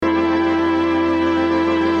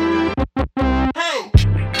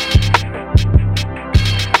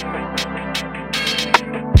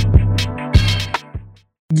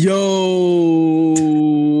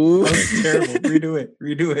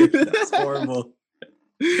Redo it. That's horrible.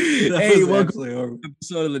 That Hey, was welcome absolutely horrible. to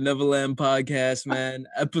episode of the Neverland Podcast, man.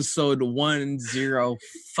 Episode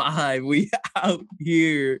 105. We out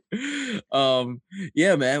here.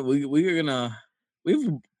 Yeah, man. We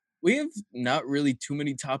have not really too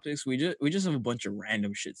many topics. We just have a bunch of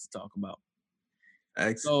random shit to talk about.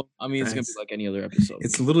 X. So I mean, it's gonna be Thanks. like any other episode.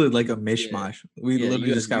 It's literally like a mishmash. We Yeah, literally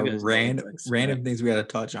you just guys- got you guys know random it's random things we got to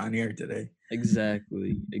touch on here today.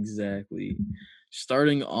 Exactly.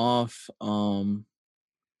 Starting off,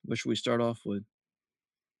 what should we start off with?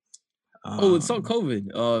 Let's talk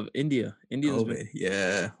COVID. India's been COVID.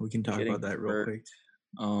 Yeah, we can talk getting about that real hurt. quick.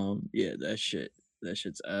 Yeah, that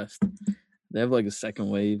shit's effed. They have like a second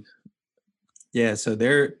wave. Yeah, so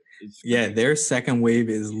their second wave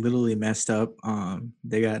is literally messed up.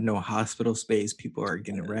 They got no hospital space. People are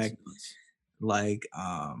getting wrecked. Like,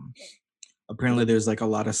 apparently there's like a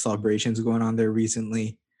lot of celebrations going on there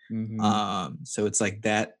recently. So it's like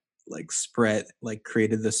that like spread, like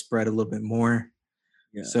created the spread a little bit more.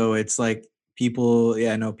 Yeah. So it's like people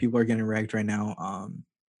are getting wrecked right now.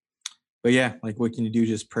 But yeah, like what can you do?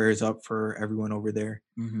 Just prayers up for everyone over there.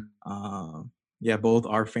 Yeah, both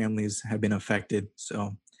our families have been affected,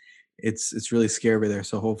 so it's really scary over there.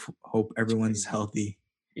 So hope everyone's healthy.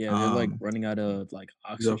 Yeah, they're like running out of like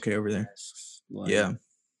oxygen. Okay over there. Masks, like, Yeah,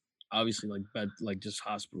 obviously like bed, like just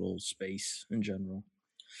hospital space in general.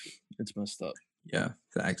 It's messed up. Yeah,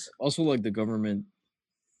 thanks. Also, like the government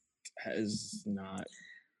has not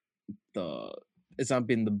it's not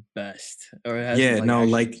been the best, or it hasn't, I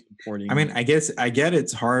mean, I get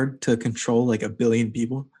it's hard to control like 1 billion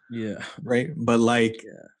people. Yeah. Right. But like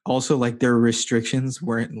also like their restrictions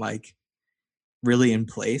weren't like really in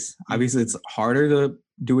place. Obviously it's harder to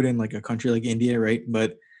do it in like a country like India, right?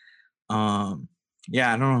 But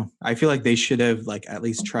yeah, I don't know. I feel like they should have like at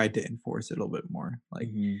least tried to enforce it a little bit more. Like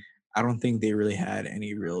I don't think they really had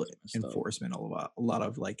any real enforcement a lot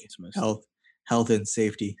of like health and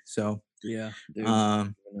safety. So yeah,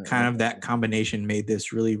 kind of that combination made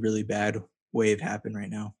this really, really bad wave happen right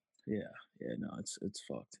now. Yeah, no, it's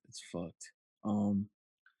fucked.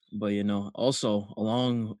 But you know, also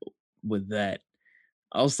along with that,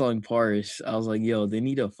 I was telling Paris, I was like, yo, they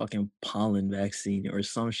need a fucking pollen vaccine or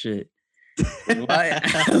some shit. My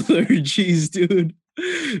allergies, dude.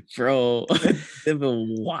 Bro, they've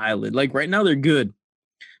been wild. Like right now they're good.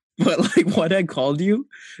 But like when I called you,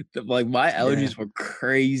 like my allergies were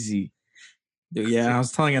crazy. Dude, yeah, I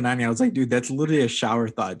was telling Ananya, I was like, dude, that's literally a shower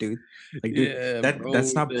thought, dude. Like, dude,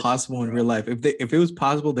 that's not possible in real life. If it was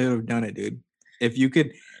possible, they would have done it, dude.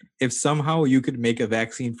 If somehow you could make a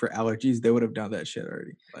vaccine for allergies, they would have done that shit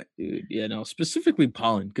already. Like, dude, yeah, no, specifically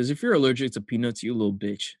pollen. Because if you're allergic to peanuts, you little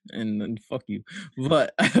bitch, and then fuck you.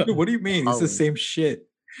 But dude, what do you mean? Pollen. It's the same shit.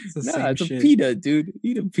 It's a peanut, dude.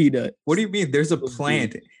 Eat a peanut. What do you mean? There's a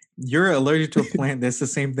plant. You're allergic to a plant. That's the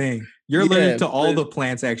same thing. You're allergic to all the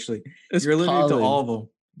plants, actually. You're allergic pollen. To all of them.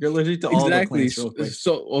 You're allergic to all the plants.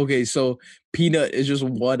 So peanut is just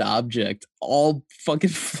one object. All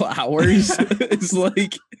fucking flowers. it's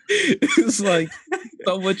like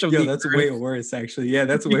so much of that's way worse, actually. Yeah,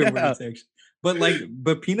 that's way worse, actually.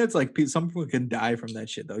 But peanuts, like some people can die from that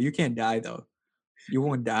shit, though. You can't die, though. You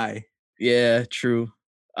won't die. Yeah, true.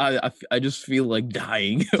 I just feel like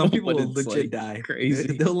dying. Some people will legit like die.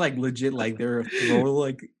 Crazy. They'll like legit like their throat will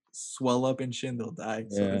like swell up and shit and they'll die.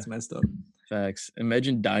 So it's messed up. Facts.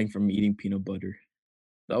 Imagine dying from eating peanut butter.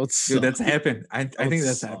 That would suck. Dude, that's happened. I think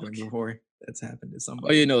that's happened before. That's happened to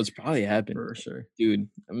somebody. Oh, you know, it's probably happened. For sure. Dude,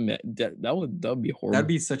 that would be horrible. That'd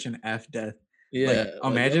be such an F death. Yeah.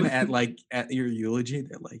 Like, imagine at your eulogy,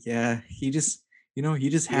 they're like, yeah, he just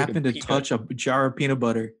happened to touch a jar of peanut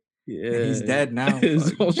butter. Yeah. And he's dead now.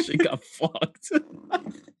 His whole shit got fucked.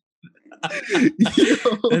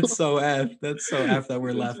 That's so F. That's so F that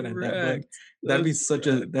we're laughing at that. That'd be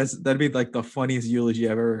that'd be like the funniest eulogy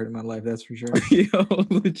I've ever heard in my life. That's for sure. Yo,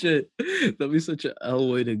 legit. That'd be such an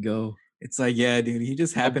L way to go. It's like, yeah, dude, he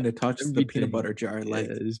just happened to touch the peanut butter jar. Like,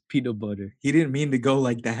 it's peanut butter. He didn't mean to go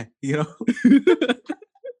like that, you know?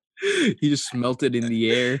 He just smelt it in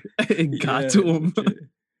the air and got to him.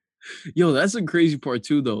 Yo, that's a crazy part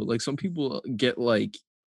too, though. Like some people get like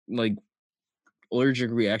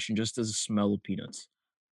allergic reaction just as a smell of peanuts.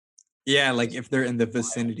 Yeah, like if they're in the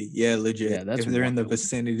vicinity. Yeah, legit. Yeah, if they're in the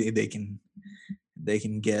vicinity, they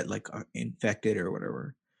can get like infected or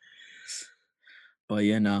whatever. But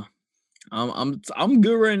yeah, no, I'm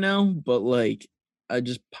good right now. But like, I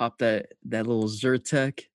just popped that little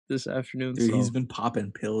Zyrtec this afternoon. Dude, he's been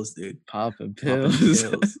popping pills, dude. Popping pills.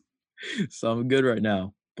 So I'm good right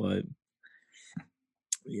now. But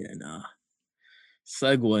yeah, nah.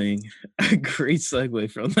 Segueing, a great segue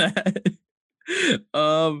from that.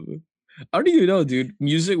 Um, I don't even know, dude.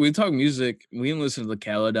 Music, we talk music. We didn't listen to the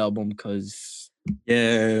Khaled album because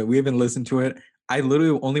Yeah, we haven't listened to it. I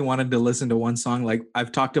literally only wanted to listen to one song. Like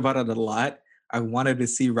I've talked about it a lot. I wanted to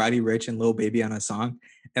see Roddy Rich and Lil Baby on a song,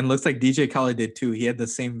 and looks like DJ Khaled did too. He had the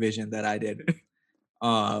same vision that I did.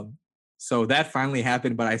 Um, so that finally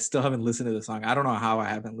happened, but I still haven't listened to the song. I don't know how I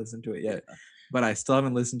haven't listened to it yet, yeah, but I still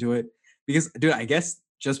haven't listened to it because, dude, I guess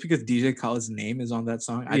just because DJ Khaled's name is on that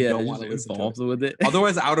song, I yeah, don't want just to listen to it. involved with it.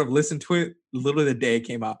 Otherwise, I would have listened to it literally the day it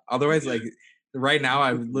came out. Otherwise, like right now,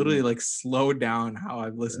 I've literally Yeah. like slowed down how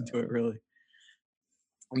I've listened to it. Really,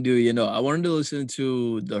 Dude, I wanted to listen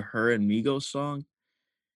to the Her and Migos song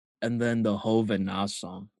and then the Hove and Nas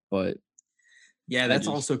song, but yeah, I that's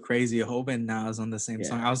just also crazy. Hope and Nas on the same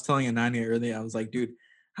song. yeah. I was telling Anani earlier, I was like, dude,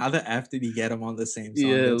 how the f did he get him on the same song?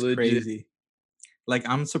 Yeah, That's legit. crazy. Like,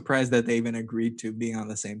 I'm surprised that they even agreed to being on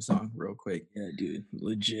the same song real quick. Yeah, dude,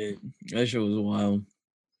 legit. That shit was wild.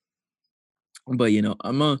 But,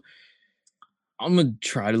 Imma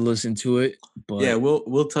try to listen to it, Yeah, but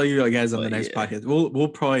we'll tell you guys on the next yeah. podcast. We'll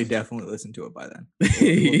probably definitely listen to it by then. We'll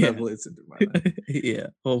Yeah. definitely listen to it by then. Yeah,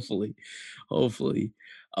 hopefully, hopefully.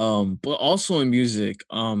 But also in music,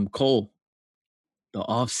 Cole, the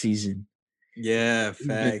off season. Yeah, He's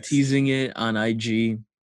been facts. teasing it on IG.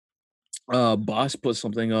 Boss put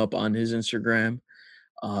something up on his Instagram,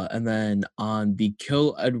 and then on the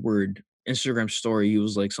Kill Edward Instagram story, he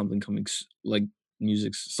was like something coming like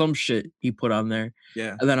music, some shit he put on there,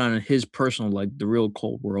 Yeah. and then on his personal, like the real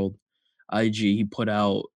Cold World IG, he put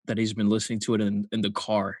out that he's been listening to it in the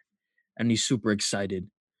car, and he's super excited.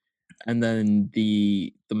 And then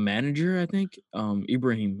the manager, I think,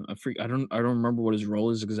 Ibrahim, I don't remember what his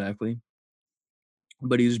role is exactly,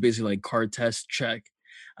 but he was basically like car test check.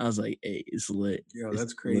 I was like, hey, it's lit. Yo, It's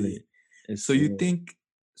that's lit. crazy. So It's you lit. think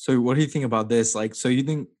so what do you think about this? Like, so you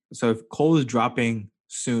think so if Cole is dropping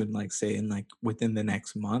soon, like say in like within the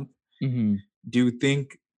next month, Mhm. do you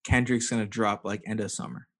think Kendrick's gonna drop like end of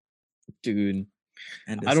summer? Dude,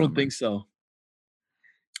 End of I don't think summer. so.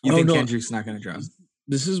 You Oh, think no. Kendrick's not gonna drop?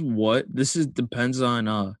 This is depends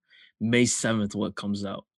on, May 7th what comes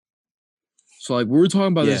out. So, like, we were talking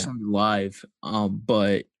about this Yeah. on live,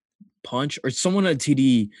 but Punch or someone at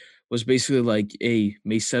TD was basically like, "Hey,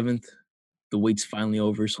 May 7th, the wait's finally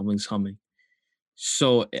over, something's coming."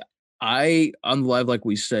 So, I on live, like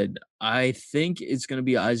we said, I think it's gonna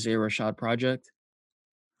be a Isaiah Rashad project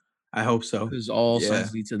I hope so. because all Yeah.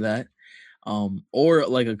 signs lead to that, or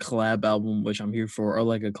like a collab album, which I'm here for, or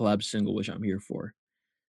like a collab single, which I'm here for.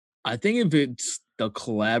 I think if it's the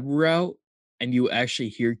collab route and you actually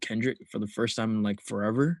hear Kendrick for the first time in, like,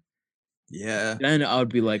 forever, Yeah. then I would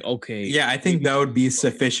be like, "Okay, Yeah, I think maybe that would Kendrick's be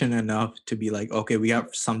fire." sufficient enough to be like, okay, we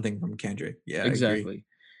got something from Kendrick. Yeah, I agree. Exactly.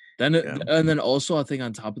 Then Yeah. and then also I think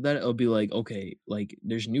on top of that, it'll be like, okay, like,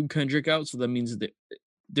 there's new Kendrick out, so that means that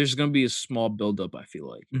there's gonna be a small buildup, I feel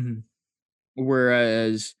like. Mhm.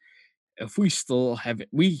 Whereas if we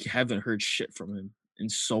haven't heard shit from him in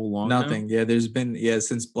so long now. Nothing. Yeah, there's been yeah,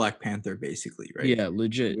 since Black Panther basically, right? Yeah, We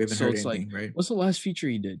legit. haven't So heard it's like, anything, right? what's the last feature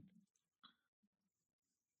he did?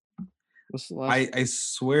 What's the last I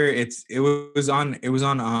swear it was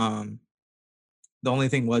on the only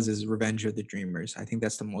thing was is Revenge of the Dreamers. I think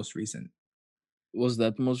that's the most recent. was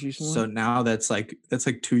that the most recent So one? now that's like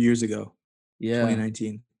 2 years ago, Yeah,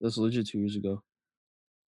 2019. that's legit 2 years ago.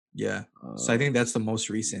 Yeah. So I think that's the Let's most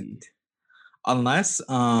recent. see. Unless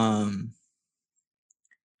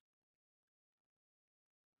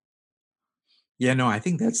yeah, no, I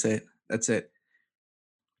think that's it. That's it.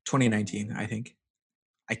 2019, I think.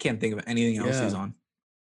 I can't think of anything else he's Yeah, on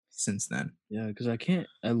since then. yeah, because I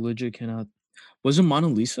legit cannot. Was it Mona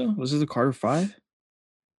Lisa? Was it the Carter 5?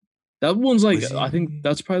 That one's like Was I think he?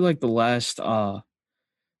 that's probably like the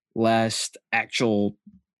last actual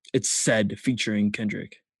it's said featuring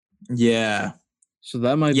Kendrick. Yeah. So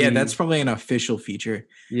that might Yeah, that's be probably an official feature.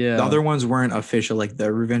 The yeah. other ones weren't official, like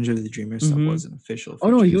the Revenge of the Dreamers stuff Mhm. wasn't official Oh,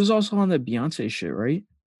 no, he features. was also on that Beyonce shit, right?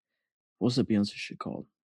 What's the Beyonce shit called?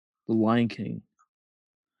 The Lion King.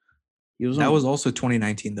 He was That on was also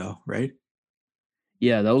 2019 though, right?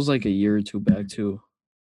 yeah, that was like a year or 2 back too.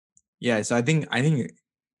 Yeah, so I don't think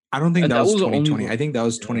And that that was was the only 2020. one I think that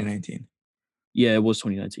was yeah. 2019. Yeah, it was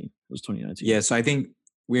 2019. It was 2019. Yeah, so I think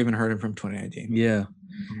we haven't heard him from 2019. Yeah.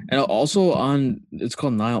 And also on it's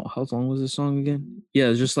called Nile. How long was this song again? Yeah,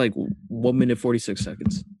 it's just like 1 minute 46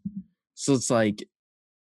 seconds. So it's like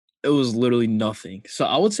it was literally nothing. So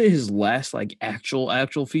I would say his last like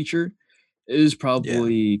actual feature is Yeah.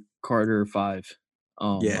 probably Carter 5. Yeah,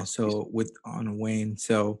 Mona Lisa. so with on Wayne.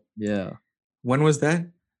 So Yeah. when was that?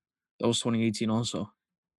 That was 2018 also.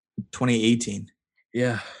 2018.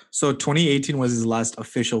 Yeah. So 2018 was his last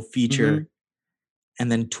official Mhm. feature,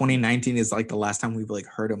 and then 2019 is like the last time we've like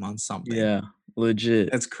heard him on something. Yeah. Legit.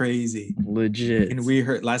 That's crazy. And Legit. we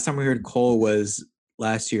heard last time we heard Cole was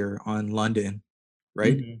last year on London,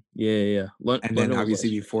 right? Mhm. Yeah, yeah, yeah. And then London was obviously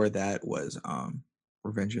last year. before that was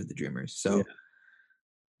Revenge of the Dreamers. Yeah. So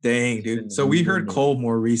dang, He's dude. been So he's we been heard there. Cole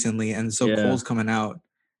more recently, and so Yeah. Cole's coming out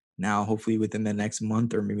now, hopefully within the next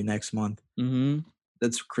month or maybe next month. Mhm.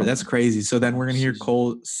 That's crazy. So then we're Off gonna hear season.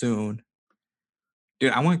 Cole soon.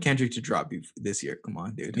 Dude, I want Kendrick to drop this year. Come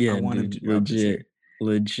on, dude. I Yeah, want him dude. to drop this Legit. year.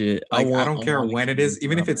 Legit. Like, I don't I care want a when it is, Kendrick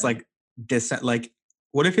even if drop, it's man. like like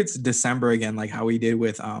what if it's December again, like how we did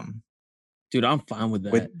Dude, I'm fine with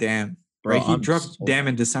that. with Damn, Bro, right? He I'm dropped so Damn down.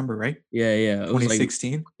 in December, right? Yeah, yeah. It was like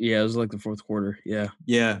 2016. yeah, it was like the 4th quarter. Yeah.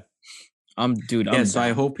 Yeah. Yeah. I'm So I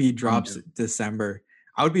down. hope he I'm drops down. December.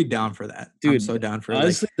 I would be down for that. I'm Dude, so down for like,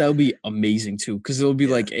 honestly, that would be amazing too, because 'cause it'll be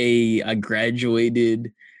yeah, like, I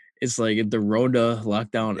graduated. It's like the Rona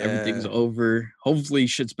lockdown, everything's yeah, over. Hopefully,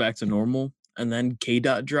 shit's back to normal, and then K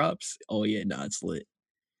Dot drops. Oh, yeah, nah, it's lit.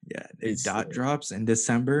 yeah. If It's Dot lit. drops in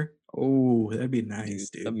December, oh, that'd be Dude, nice,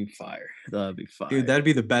 that'd dude. be fire. That'd be Dude, fire. that'd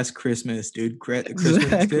be the best Christmas, dude. Christmas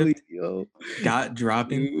Exactly, gift. yo. Dot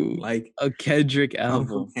dropping Dude, like a Kendrick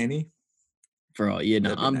Uncle album. Kenny. Bro, yeah, nah,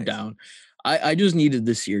 That'd be I'm nice. down. I just needed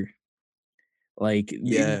this year. Like,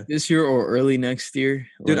 Yeah. this year or early next year,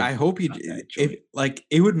 Dude, like, I hope drop that if joint. like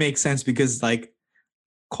it would make sense because like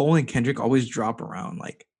Cole and Kendrick always drop around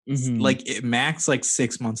Mhm. like it max like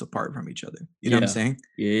 6 months apart from each other. You know what I'm Yeah. saying?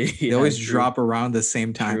 Yeah, They yeah, always true, drop around the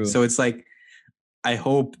same time. true. So it's like I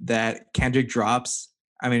hope that Kendrick drops.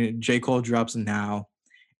 I mean, J. Cole drops now,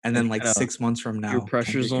 and And then like kinda 6 months from peer now,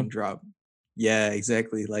 pressure Kendrick can zone. drop. Yeah,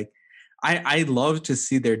 exactly. Like I love to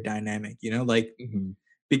see their dynamic, like Mhm.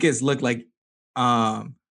 because look like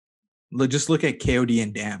um just look at KOD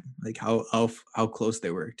and Damn, like how close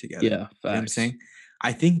they were together. Yeah, You know what I'm facts, saying?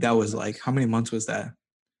 I think that was like how facts. many months was that?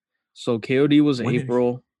 So KOD was When did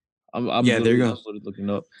April. Yeah, there you I go. was literally looking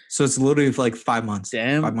up. So it's literally for like 5 months,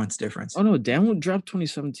 five Damn. months difference. Oh, no, Damn would drop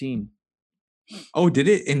 2017. Oh, did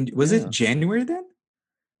it? And was it Yeah. January then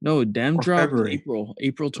No, Damn or dropped February?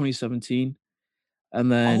 April 2017, and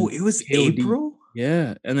Oh, then it was KOD. April?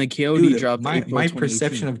 Yeah, and then KOD Dude, dropped my April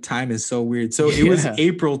perception 2018. of time is so weird. So it was Yeah,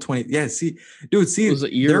 April 20. Yeah, see, dude, it see, was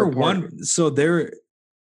a year they're apart. one so they're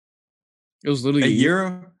It was a literally a year.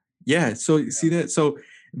 year. Yeah, so see that? So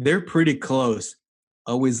they're pretty close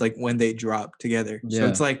always like when they drop together. So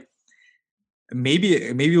it's Yeah, like maybe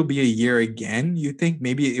it'll be a year again, you think?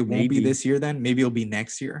 Maybe it won't be maybe. this year then? Maybe it'll be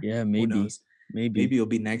next year? Yeah, Who maybe. knows? Maybe. Maybe it'll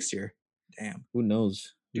be next year. Damn. Who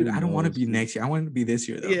knows? Dude, Who I don't wanna knows, be dude? next year. I want it to be this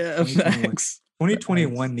year though. Yeah, 2021. facts, facts.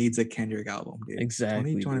 2021 needs a Kendrick album, dude.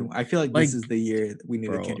 Exactly, dude. 2021. I feel like this Like, is the year that we need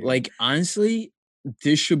a bro, Kendrick album. like, honestly,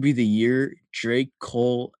 this should be the year Drake,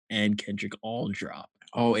 Cole, and Kendrick all drop.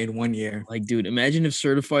 Oh, in 1 year. Like, dude, imagine if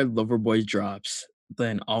Certified Lover Boy drops,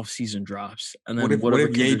 then Off Season drops, and What then if whatever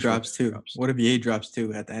Ye Kendrick's dropping drops too? drops. What if Ye drops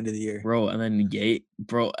too at the end of the year? Bro, and then Ye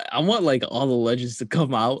bro, I want, like, all the legends to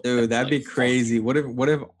come out and Dude, be that'd like, be "Fuck crazy. it, What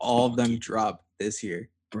if all of fuck them it." drop this year?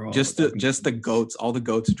 Bro, that'd be Just the nuts. goats, all the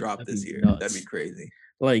goats drop That'd be this year. That'd be nuts. crazy.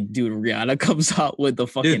 Like, dude, Rihanna comes out with the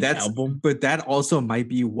Dude, fucking that's album. but that also might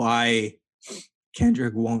be why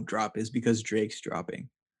Kendrick won't drop is because Drake's dropping.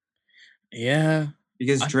 Yeah.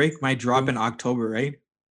 Because I Drake might drop true. in October, right?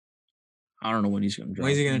 I don't know when he's gonna When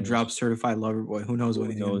is drop. he Who gonna drop knows? Certified Lover Boy? Who knows when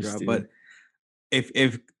Who he's gonna knows, drop? dude? But if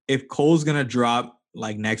if if Cole's gonna drop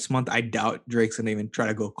like next month, I doubt Drake's gonna even try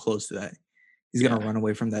to go close to that. He's gonna Yeah, run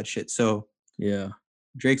away from that shit. So yeah,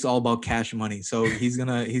 Drake's all about cash money. So he's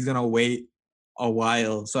gonna wait a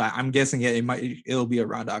while. So I'm guessing it'll be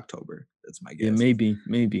around October. That's my yeah, guess. maybe,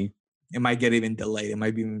 maybe. It might get even delayed. It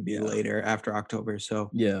might even be Yeah, later after October.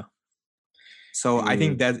 yeah, So I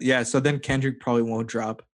think dude. that yeah, so then Kendrick probably won't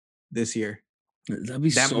drop this year. That'd be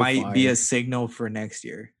That so might be a fire. signal for next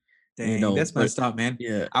year. You Dang, know, that's but messed up, man.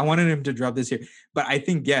 yeah, I wanted him to drop this year, but I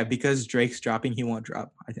think yeah, because Drake's dropping, he won't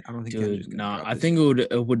drop. I don't think dude, Kendrick's gonna nah, drop I this think year.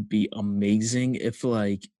 it would be amazing if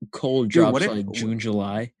like Cole Dude, what drops if, like June,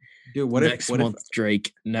 July, dude? next What if month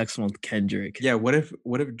Drake, next month Kendrick. Yeah, what if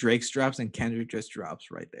Drake's drops and Kendrick just drops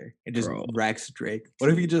right there? It just Bro, wrecks Drake. What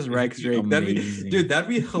if he dude, just it'd wrecks be Drake? amazing. Dude, that'd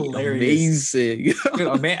be It'd be hilarious. amazing. Dude,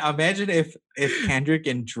 imagine if Kendrick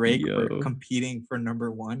and Drake were Yo. competing for number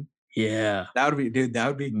one. Yeah, That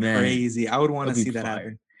would be man, crazy. I would want to that'd be see that fire.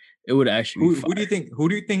 happen. It would actually be Who do you fire. think? Who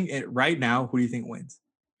do you think right now? Who do you think wins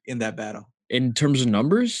in that battle? In terms of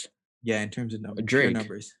numbers, Yeah, in terms of pure Drake.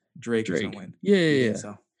 numbers, Drake is gonna Drake. win. Yeah, You yeah, think yeah.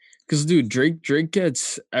 so? Because dude, Drake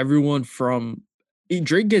gets everyone from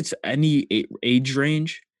Drake gets any age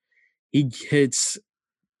range. He hits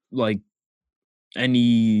like and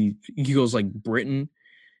he goes like Britain.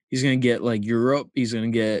 He's gonna get like Europe. He's gonna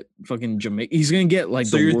get fucking Jamaica. He's gonna get like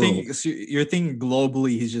So the world. you're thinking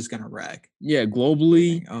globally he's just gonna wreck. Yeah, You globally,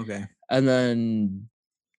 think okay. and then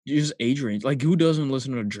just age range. Like, who doesn't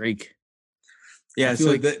listen to Drake? I Yeah, feel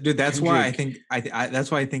so like dude, that's why I Kendrick. think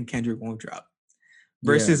that's why I think Kendrick won't drop. Yeah.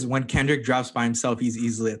 Versus when Kendrick drops by himself, he's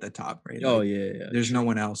easily at the top, right? Oh Like yeah, yeah. there's no True.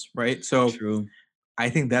 one else, right? So True. I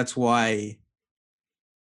think that's why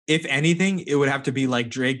if anything, it would have to be like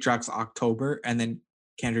Drake drops October and then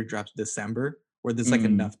Kendrick drops December, where there's like Mm,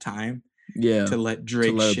 enough time yeah. to let To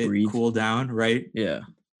Drake let it shit breathe. cool down, right? Yeah.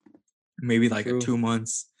 Maybe like a True. 2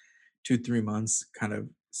 months, 2, 3 months kind of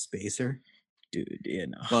spacer. Dude, yeah,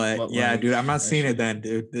 no. But But yeah, like dude, I'm not that seeing it shit. then,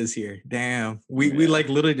 dude, this year. Damn. We Yeah. like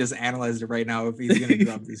literally just analyzed it right now if he's gonna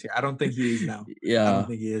drop this year. I don't think he is now. I don't Yeah.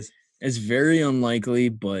 think he is. It's very unlikely,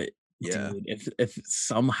 but Yeah. dude, if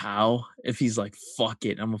somehow if he's like, fuck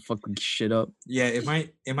it, I'm gonna fucking shit up. Yeah, it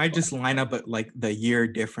might just line up at like the year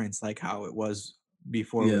difference, like how it was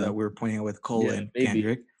before Yeah. that we were pointing out with Cole Yeah, and maybe.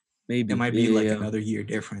 Kendrick. It Maybe. might Yeah, be like yeah, yeah. another year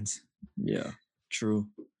difference. Yeah. True.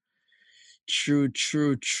 True,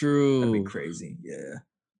 true, That'd be true. crazy. Yeah.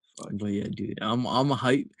 Fuck. But yeah, dude, I'm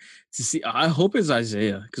hyped to see. I hope it's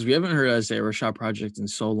Isaiah because we haven't heard Isaiah Rashad project in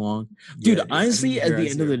so long, dude. Yeah, dude. I need to Honestly, at hear the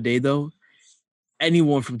end of the Isaiah. day, though,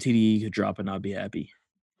 anyone from TDE could drop and I'll be happy.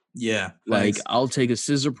 Yeah, Like, facts. I'll take a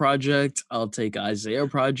Scissor project. I'll take Isaiah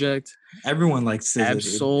project. Everyone likes SZA, dude.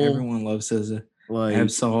 Absol. Everyone loves SZA. Like,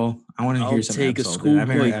 Absol. I want to hear I'll some take a Absol, dude. I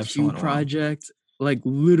haven't heard Schoolboy Absol Q in a while. project. Like,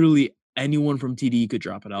 literally anyone from TDE could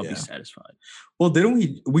drop it. I'll be Yeah. satisfied. Well,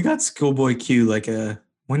 didn't we got Schoolboy Q like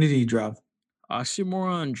when did he drop?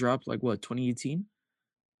 Oxymoron dropped like what, 2018?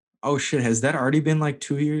 Oh shit, has that already been like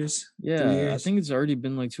 2 years? Three Yeah, I years? think it's already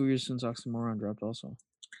been like 2 years since Oxymoron dropped. Also.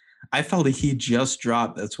 I felt like he just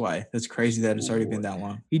dropped. That's why. That's crazy that it's already been Schoolboy. that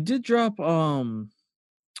long. He did drop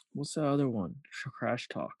what's the other one? Crash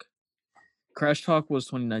Talk. Crash Talk was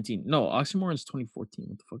 2019. No, Oxymoron is 2014.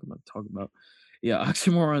 What the fuck am I talking about? Yeah,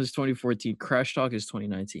 Oxymoron is 2014. Crash Talk is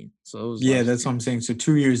 2019. So it was Yeah, last that's year. what I'm saying. So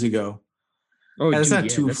 2 years ago. Oh, That's dude, not yeah,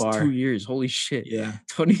 too that's 2 far. years. Holy shit. Yeah.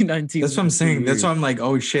 2019 That's has what I'm been 2 saying. That's why years. I'm like,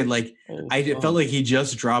 oh shit. Like Oh I felt fuck. like he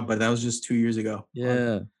just dropped, but that was just 2 years ago. Fuck.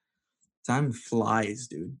 Yeah, Time flies,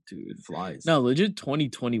 dude. It dude. flies. No, legit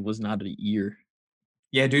 2020 was not a year.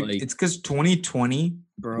 Yeah, dude. Like, It's because 2020 was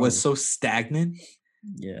bro. so stagnant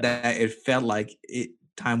Yeah, that it felt like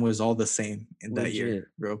time was all the same in that year, legit.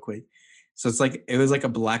 real quick. So it's like it was like a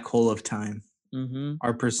black hole of time. Mm-hmm.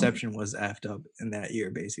 Our perception was effed up in that year,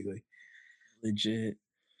 basically. Legit.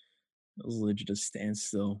 It was legit a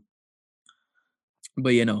standstill.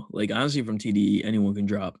 But like honestly, from TDE, anyone can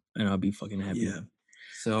drop, and I'll be fucking happy. Yeah.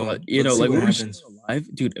 So But let's see like what what we're saying happens.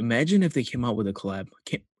 live, dude. Imagine if they came out with a collab.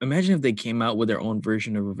 Imagine if they came out with their own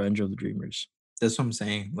version of Revenge of the Dreamers. That's what I'm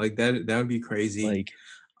saying. Like that would be crazy. Like,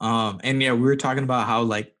 And yeah, we were talking about how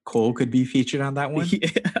like Cole could be featured on that one. yeah.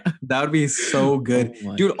 That would be so good. Oh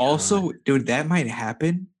my Dude, god. also, dude, that might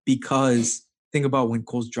happen because think about when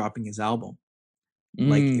Cole's dropping his album.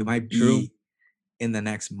 Like it might True. be in the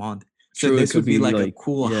next month. So True. It this could would be be like a like,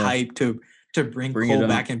 cool yeah, hype to bring bring it Cole up.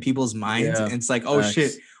 back in people's minds. Yeah. And it's like, oh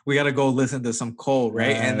shit, Facts. we gotta go listen to some Cole,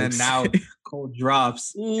 right? And then Facts. now Cole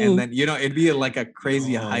drops, and Ooh. then it'd be like a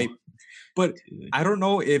crazy Yo, hype. But dude. I don't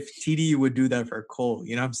know if TD would do that for Cole.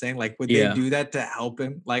 You know what I'm saying? Like, would they Yeah. do that to help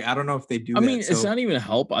him? Like, I don't know if they do I mean, that. it's So not even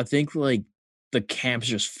help. I think like the camps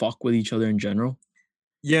just fuck with each other in general.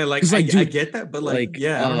 yeah, like Cause like, I dude, get that, but like, like,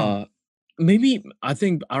 yeah, I don't know. maybe I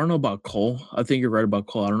don't know about Cole. I think you're right about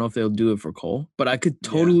Cole. I don't know if they'll do it for Cole, but I could Yeah,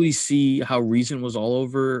 totally see how Reason was all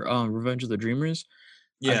over Revenge of the Dreamers.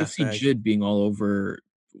 I yeah, could see facts. Jid being all over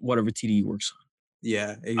whatever TD works on.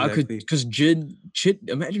 Yeah, I could exactly. because Jid,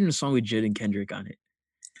 imagine a song with Jid and Kendrick on it.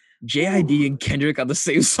 Whew. JID and Kendrick on the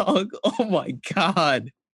same song. Oh my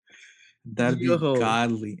god. That'd be Yo,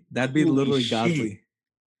 godly. That'd be holy literally shit. godly.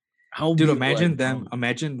 I'll Dude, be like, imagine them. bro,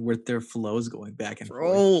 Imagine with their flows going back and forth.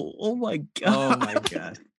 bro, oh my Oh my god.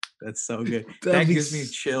 god, that's so good. That'd That be gives me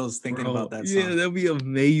chills thinking bro. about that Yeah, song. that'd be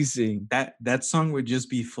amazing. That song would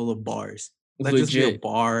just be full of bars. That'd just be a Legit.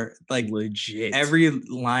 bar. Like Legit. every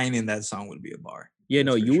line in that song would be a bar. Yeah,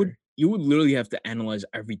 no, That's for sure. you would literally have to analyze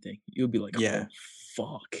everything. You would be like, Yeah.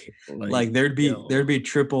 "Oh, fuck." Like, Like there'd yo, be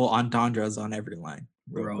triple entendres on every line,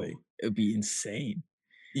 real bro, quick. it'd be insane.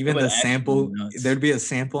 It Even would the actually be sample, nuts. there'd be a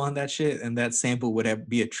sample on that shit, and that sample would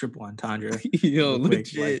be a triple entendre, Yo, real quick.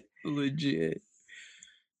 Like, legit, legit.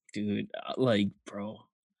 Dude, like, bro.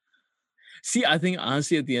 See, I think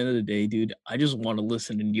honestly at the end of the day, dude, I just wanna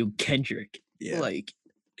listen to new Kendrick. yeah, Like,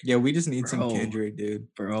 yeah. We just need some bro, Kendrick, dude.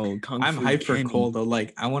 bro, Kung I'm Fu hyped for Cole Kenny. though.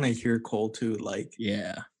 Like, I want to hear Cole too. Like,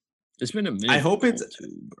 Yeah. It's been a I minute for hope it's Cole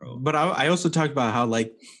too, bro. but I also talked about how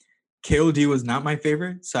like KOD was not my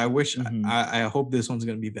favorite, so I wish Mhm. I hope this one's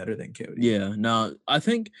gonna be better than KOD. Yeah, no, I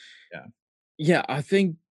think Yeah. yeah, I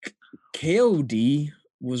think KOD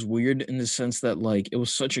was weird in the sense that, like, it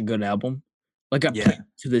was such a good album. Like, I play Yeah. it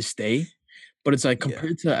to this day, but it's like Yeah.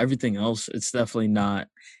 compared to everything else, it's definitely not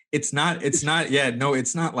It's it's not yeah, no,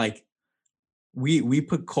 it's not like we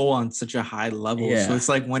put Cole on such a high level. So yeah, it's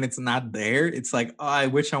like when it's not there, it's like, oh, I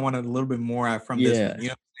wish I wanted a little bit more from this one. yeah. You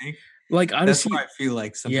know what I'm saying? Like, That's what honestly I feel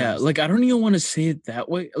like yeah, sometimes. like, I don't even wanna say it that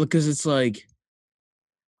way because it's like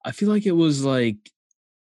I feel like it was like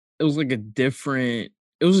a different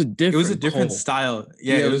it was a It was a different different Cole. style.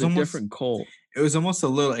 Yeah, Yeah, it was a different Cole. it was almost a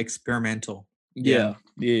little experimental. Yeah.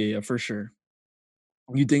 Yeah. Yeah, for sure.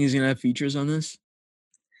 You think he's gonna have features on this?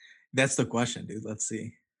 That's the question, dude. Let's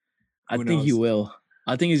see. I Who think he knows? will.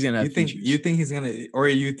 I think he's gonna have You features. think he's gonna or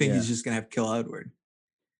you think Yeah. he's just gonna have Kill Edward?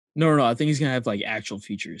 No, no, no, I think he's gonna have, like, actual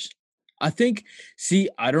features. I think see,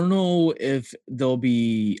 I don't know if they'll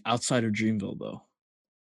be outside of Dreamville, though,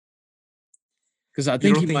 because I You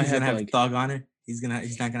think don't he think might he's have, gonna have like Thug on it? He's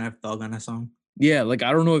not gonna have Thug on a song? yeah, like,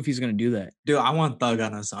 I don't know if he's gonna do that. Dude, I want Thug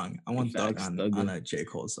on a song. I want Thug Facts, Thug on a J.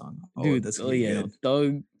 Cole song. Oh, dude, that's oh, gonna be yeah, no, good.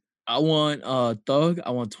 Thug, I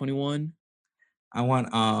want 21. I want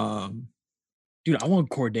Dude, I want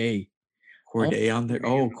Cordae. I want Corday on there. Cordae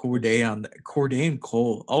on Oh, a Cole Corday song. on there. Corday and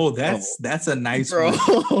Cole. Oh, Bro, that's a nice bro.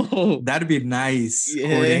 one. That'd be nice.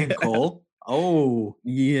 Corday Yeah, and Cole. Oh,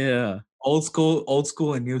 yeah, old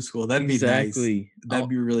school and new school. That'd be nice. exactly. That'd Oh,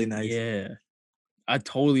 be really nice. yeah. I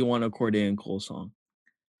totally want a Cordae and Cole song.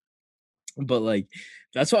 But, like,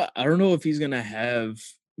 that's why I don't know if he's gonna have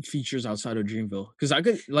features outside of Dreamville because I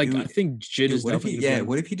could like, I Dude, think Jid dude, is what if he definitely gonna be yeah, on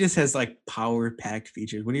what if he just has like power packed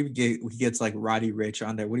features? What if he gets like Roddy Rich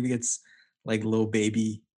on there? What if he gets like Lil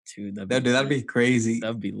Baby? dude, that'd be That'd lit. be crazy.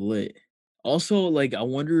 That'd be lit. Also, like, I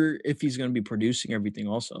wonder if he's gonna be producing everything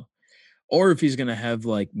also, or if he's gonna have,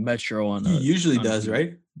 like, Metro He usually on a does, beat.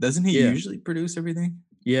 right? Doesn't he Yeah, usually produce everything?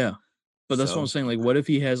 yeah. But that's what I'm So, saying, like, what if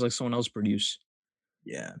he has, like, someone else produce?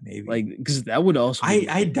 yeah, maybe. Like, because that would also be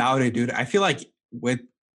I lit. doubt it, dude. I feel like with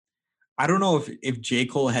I don't know if J.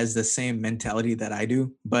 Cole has the same mentality that I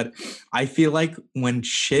do, but I feel like when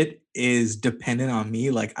shit is dependent on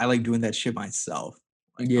me, like I like doing that shit myself.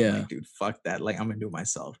 Like I'm Yeah, like, dude, fuck that. Like I'm gonna do it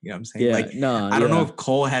myself. You know what I'm saying? yeah, Like nah, I don't know yeah, if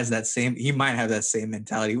Cole has that same. He might have that same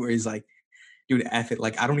mentality where he's like, dude, F it.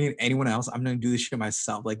 Like I don't need anyone else. I'm gonna do this shit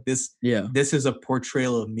myself. Like yeah, this is a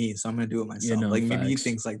portrayal of me, so I'm gonna do it yeah, myself. no, Like maybe he facts,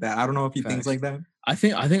 thinks like that. I don't know if he thinks facts. like that, I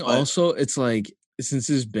think but also it's like since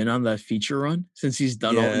he's been on that feature run, since he's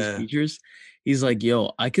done all these yeah, features, he's like,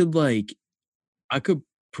 "Yo, I could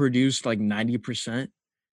produce like 90%,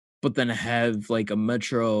 but then have like a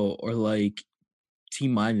Metro or like T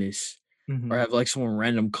minus or mhm. have like someone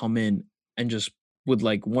random come in and just with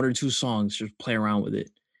like 1 or 2 songs just play around with it."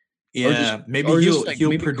 Yeah, maybe Or just like he'll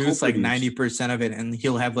maybe produce like co-produce. 90% of it and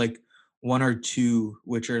he'll have like 1 or 2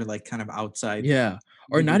 which are like kind of outside. Yeah,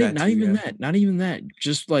 or You do that not too, even yeah. that, not even that.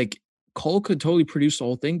 Just like Cole could totally produce the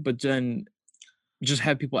whole thing, but then just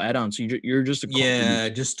have people add on. So you're just a Yeah,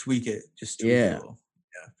 co-producer. just tweak it. Just tweak it a Yeah. little.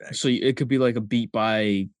 Yeah, So facts. it could be like a beat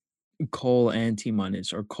by Cole and T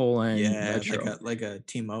minus or Cole and Yeah, Metro. like a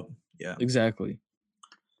team up. Yeah, Exactly.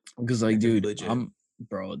 Because like, that could be dude,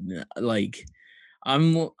 legit. like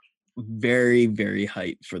I'm very, very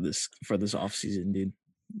hyped for this off season, dude.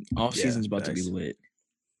 Off Yeah, season's about to be facts. lit.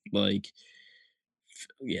 Like,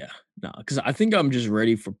 yeah, no, because I think I'm just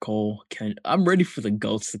ready for Cole. I'm ready for the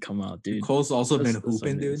goats to come out, dude. Cole's also been That's what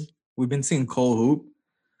hooping, it dude. is. We've been seeing Cole hoop.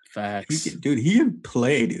 Facts. He can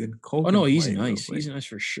play, dude. Cole Oh can no, he's play real nice. quick. He's nice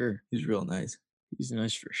for sure. He's real nice. He's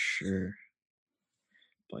nice for sure.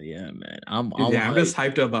 But yeah, man, Dude, I'm yeah, I'm hyped. just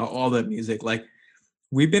hyped about all the music. Like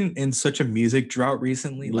we've been in such a music drought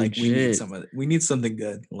recently. Like Legit, we need something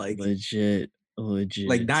good. legit, Like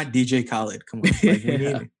legit. not DJ Khaled. Come on. Like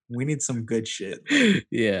Yeah. we need some good shit. Like,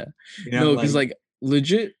 Yeah. you know, No, because like like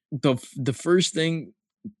legit the first thing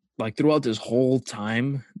like throughout this whole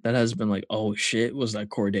time that has been like, oh shit, was that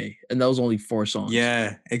Corday. And that was only 4 songs.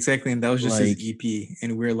 yeah, exactly. And that was just his Like, EP.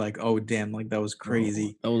 And we're like, oh damn, like that was bro,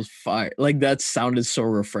 crazy. that was fire. Like that sounded so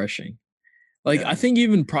refreshing. Like I Yeah. think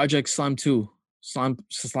even Project Slime 2,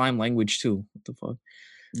 Slime Language 2. What the fuck?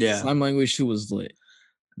 Yeah. Slime Language 2 was lit.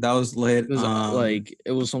 That was lit. Because like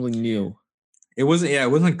it was something new. It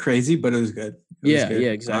wasn't crazy, but it was good. It was Yeah, good. yeah,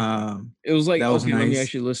 exactly. It was like, That was okay, let me nice.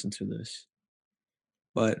 actually listen to this.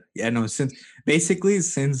 But yeah, no, since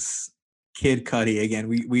Kid Cudi again,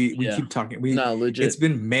 we Yeah. keep talking. Nah, It's legit.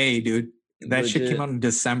 been May, dude. That shit came Legit. out in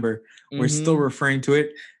December. We're still Mhm. referring to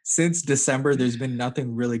it. Since December, there's been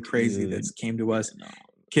nothing really crazy Dude. that's came to Yeah, us. no.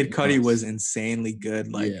 Kid Cudi was Nuts. insanely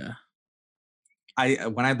good. Like Yeah. I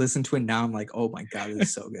when I listen to it now, I'm like, oh my god, this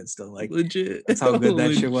is so good still. Like Legit. that's how good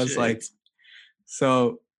that shit was. Legit. Like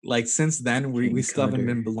so like since then we King still haven't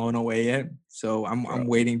Cutter. been blown away yet. So I'm Bro.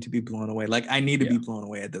 waiting to be blown away. Like I need to Yeah. be blown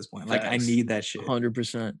away at this point. Like I Facts. need that shit.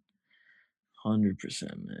 100%.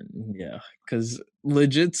 100%, man. Yeah. Cause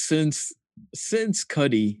legit since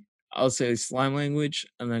Cuddy, I'll say slime language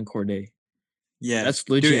and then Corday. Yeah. That's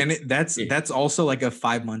Dude, legit and it. that's also like a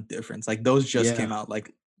 5 month difference. Like those just Yeah. came out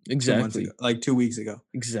like 2 months ago, Exactly. like 2 weeks ago.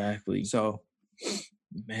 Exactly. So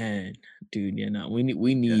Man, dude, yeah, no, yeah.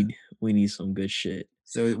 we need some good shit.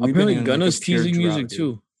 So we've been Apparently in like a Gunna's pure teasing music drought, dude.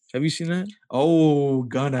 too. Have you seen that? Oh,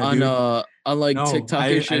 Gunna, On dude. like No, TikTok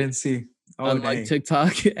and I shit? didn't see. Oh, On like dang.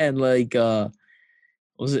 TikTok and like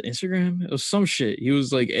was it Instagram? It was some shit. He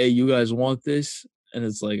was like, "Hey, you guys want this?" And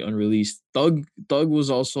it's like unreleased. Thug was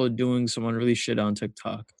also doing some unreleased shit on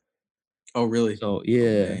TikTok. Oh, really? So Oh,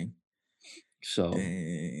 yeah. dang. So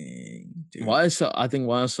Dang, dude. YSL, I think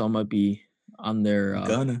YSL might be on their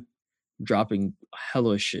Gunna. dropping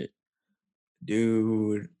hella shit.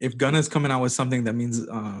 Dude. If Gunna's coming out with something, that means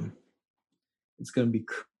it's gonna be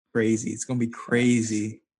crazy. It's gonna be Facts.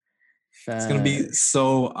 crazy. It's gonna be Facts.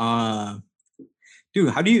 so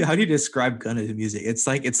dude, how do you describe Gunna's music? It's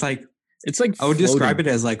like It's like I would describe floating.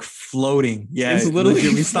 it as like floating. It's Yeah, legit. literally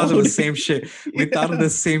We thought of the floating. same shit. We thought of Yeah. the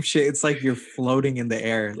same shit. It's like you're floating in the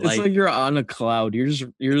air. It's like Like you're on a cloud. You're just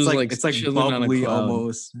like it's like chilling on a bubbly cloud.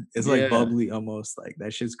 almost. It's like Yeah. bubbly almost. Like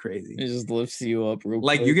that shit's crazy. It just lifts you up real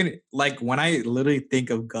Like you quick. can like when I literally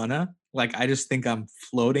think of Gunna, like I just think I'm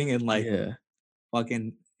floating in like Yeah.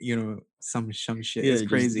 fucking, some shit. It's Yeah, just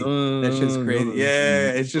crazy. That shit's crazy.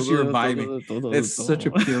 Yeah, it's just you're vibing. It's such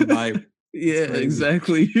a pure vibe. It's Yeah, crazy.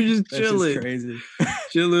 exactly. You're just That shit's chilling. crazy.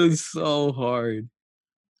 Chilling so hard.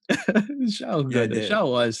 Shout Yeah, good. dude. Shout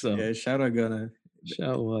wise so. Yeah, shout out Gunna.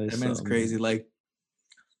 Shout wise That so, man's crazy. man. Like,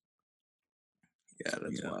 yeah,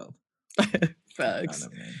 that's Yeah. wild. Facts.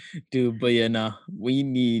 Gunna, man. Dude, but yeah, nah. We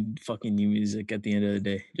need fucking new music at the end of the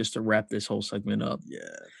day. Just to wrap this whole segment up. Yeah,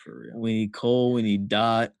 for real. We need Cole, we need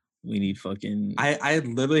Dot, we need fucking I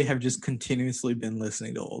literally have just continuously been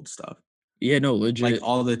listening to old stuff. yeah, no, Like legit.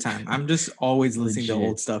 all the time. I'm just always listening to Legit.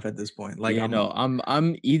 old stuff at this point. Like Yeah, no,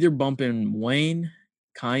 I'm either bumping Wayne,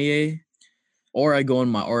 Kanye, or I go in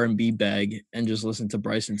my R&B bag and just listen to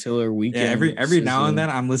Bryson Tiller, yeah, Weekend, every now and SZA, then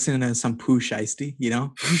I'm listening to some Pooh Shiesty,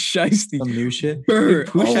 Shiesty. some new shit. Burr.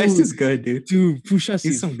 Dude, Pooh Oh, Shiesty's good, dude. dude, Pusha He's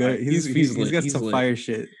is some good. fire. He's He's lit. got He's some lit. fire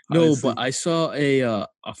shit, No, but honestly. I saw a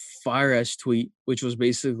fire ass tweet, which was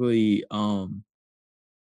basically what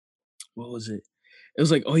was it? It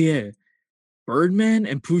was like, oh yeah, Birdman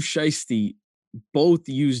and Pooh Shiesty both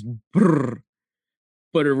used brr,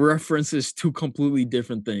 but it references two completely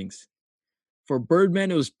different things. For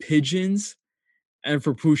Birdman, it was pigeons, and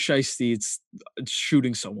for Pooh Shiesty, it's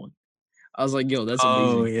shooting someone. I was like, yo, that's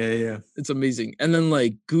Oh amazing. yeah, yeah. It's amazing. And then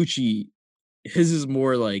like Gucci, his is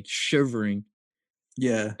more like shivering.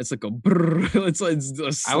 Yeah. It's like a brr. It's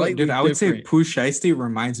a slightly I would say different. Pooh Shiesty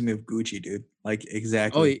reminds me of Gucci, dude. Like Oh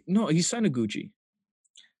exactly. no, he signed a Gucci.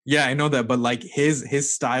 Yeah, I know that, but like his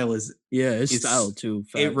style Yeah, his style is too.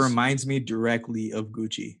 it Facts. reminds me directly of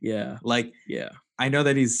Gucci. Yeah, Like yeah. I know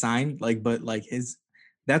that he's signed, like, but like his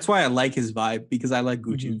that's why I like his vibe because I like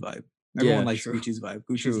Gucci's Hmm. vibe. Everyone Yeah, likes true, Gucci's vibe.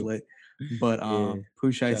 Gucci's true. lit. But Yeah,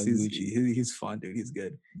 Pooh shout Shiesty's Gucci. he's fun, dude. He's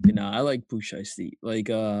good. You know, I like Pooh Shiesty. Like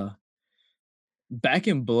Back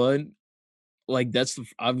in Blood, like that's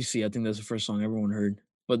obviously I think that's the first song everyone heard.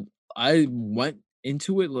 But I went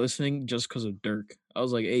into it listening just because of Dirk. I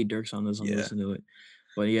was like, hey, Dirk's on this, I'm Yeah. listen to it.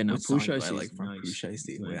 But yeah, no, Which Pooh song do I Shiesty is like from Pooh nice. He's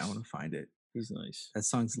Shiesty? Wait, I want nice. to find it. He's nice. That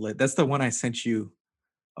song's lit. That's the one I sent you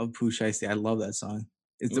of Pooh Shiesty. I love that song.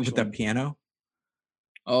 It's Which with that one? piano.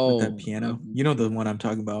 With that Oh, piano. You know the one I'm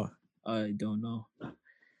talking about. I don't know.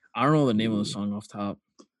 I don't know the name of the Ooh, song off top.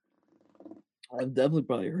 I've definitely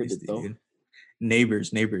probably heard it Shiesty, though. dude.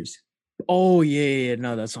 Neighbors, neighbors. Oh yeah.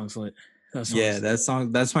 No, that song's lit. That Yeah, song's that lit.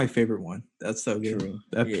 song. That's my favorite one. That's so good. True.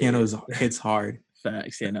 That Yeah. piano hits hard.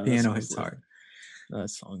 Facts. Yeah, That no, that piano song's hits lit. hard. That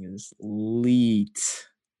song is lit.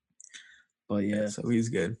 But Yeah, yeah, so he's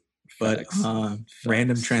good. But facts.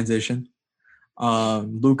 random Facts. transition.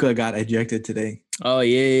 Luca got ejected today. Oh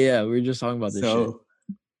yeah. We were just talking about this shit. So,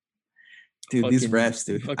 dude, these refs,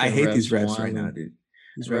 dude. I Fucking hate these refs refs right now, wildin'. dude.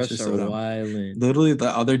 These refs are Refs are so dumb. wildin'. Literally the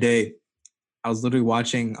other day, I was literally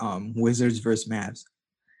watching Wizards versus Mavs,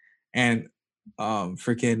 and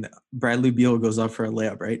freaking Bradley Beal goes up for a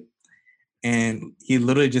layup, right? And he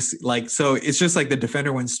literally just like so it's just like the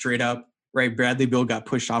defender went straight up, right? Bradley Beal got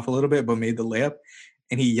pushed off a little bit, but made the layup,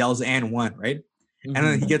 and he yells and one, right? And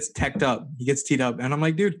then he Mhm. gets teched up, he gets teed up, and I'm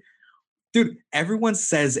like, dude, dude, everyone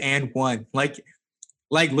says and one.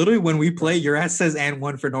 Like literally when we play, your ass says and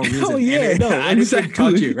one for no Oh reason. And yeah, no, I didn't even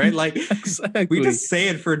touch exactly. you, right? Like we Exactly. just say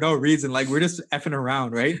it for no reason. Like we're just effing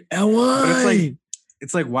around, right? And But why?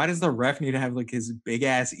 it's like, why does the ref need to have like his big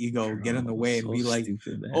ass ego get in the Bro, way and so be like,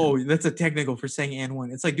 stupid, man. oh, that's a technical for saying and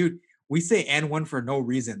one? It's like, dude, we say and one for no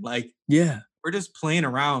reason. Like Yeah, we're just playing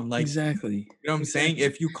around. Like, exactly. you know what I'm saying?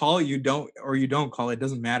 Exactly. If you call it, you don't, or you don't call it,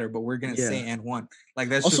 doesn't matter. But we're gonna say Yeah. and one. Like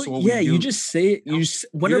that's Also, just what we yeah, you do. just say it. You know? You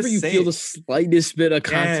Whenever just you say feel the it. slightest bit of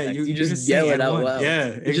Yeah, contact, you you just just say yell it and out one. loud. Yeah,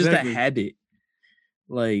 It's just a exactly. habit.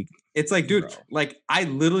 Like, It's like, dude, bro. like I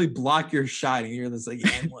literally block your shot, and you're just like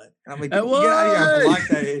and one. And I'm like, And get out of here! I what? blocked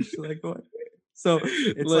that ish. Like what? So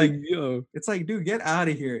Like, yo, it's like, dude, get out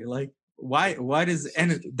of here. Like, why does so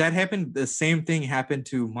and stupid. that happened? The same thing happened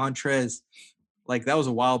to Montrez. Like that was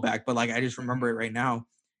a while back, but like I just remember Mhm. it right now.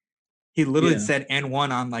 He literally Yeah. said and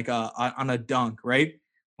one on like on a dunk, right?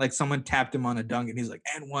 Like someone tapped him on a dunk, and he's like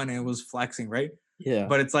and one, and it was flexing, right? Yeah.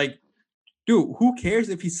 But it's like, dude, who cares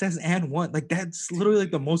if he says and one? Like that's literally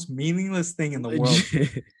like the most meaningless thing in the world.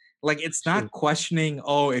 Legit. Like it's Shit. not questioning,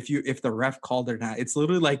 oh, if the ref called or not. It's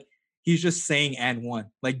literally like he's just saying and one.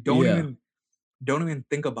 Like Yeah. don't even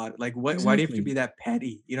think about it. Like what why do you have to Exactly. be that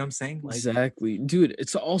petty? You know what I'm saying? Like Exactly. Dude,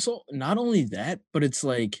 it's also not only that, but it's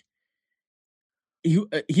like he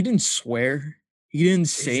didn't swear. He didn't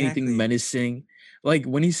say anything exactly. menacing. Like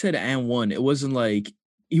when he said and one, it wasn't like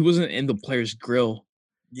he wasn't in the player's grill or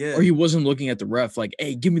Yeah. he wasn't looking at the ref like,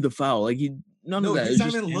 "Hey, give me the foul." Like he none of No, that. he's It's not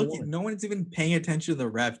just even and looking. one. No one's even paying attention to the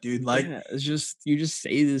ref, dude. Like, Yeah, it's just you just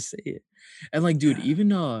say it. And like, dude, yeah. even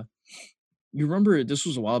you remember this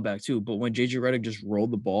was a while back too, but when JJ Redick just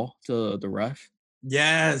rolled the ball to the ref,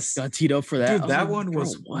 Yes. got teed up for that. I Dude, was that like, one bro,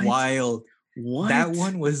 was what? wild. That What?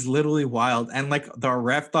 one was literally wild. And like the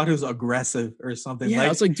ref thought it was aggressive or something. Yeah, I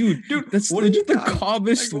was like, dude, Dude, that's what are you legit the got? Like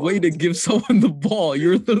calmest way what? to give someone the ball.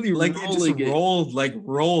 You're literally Like it just rolling it, rolled, like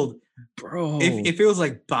rolled. bro. If it was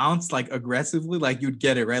like bounced like aggressively, like you'd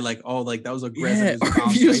get it, right? Like, oh, like that was aggressive, Yeah, it was or if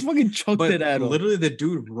bounced, you just right? fucking chucked it But at him, literally the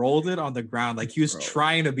dude rolled it on the ground. Like he was bro.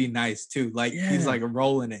 trying to be nice too. Like he's Yeah, like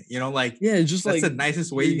rolling it, you know, like yeah, it's just that's like, the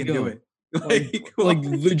nicest way here you you can do go. it. Like what?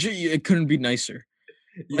 Legit, it couldn't be nicer.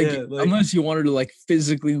 Like, Yeah, like unless you wanted to like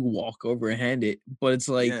physically walk over and hand it, but it's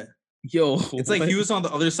like, yeah. yo, It's like what? he was on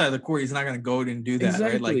the other side of the court. He's not gonna go and do that,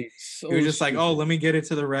 right? Like Exactly. he was So just like, oh, stupid. let me get it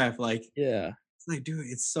to the ref. Like Yeah, it's like, dude,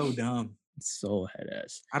 it's so dumb. it's so head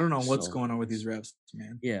ass. I don't know what's So going on with these refs,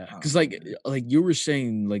 man. yeah, I because don't know, man. like you were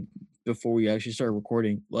saying, like before we actually started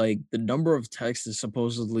recording, like the number of texts is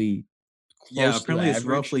supposedly Yeah, close to the apparently it's average.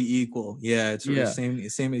 roughly equal. Yeah, it's Yeah,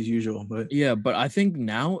 same as usual, but yeah, but I think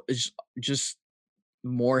now it's just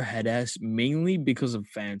more head ass, mainly because of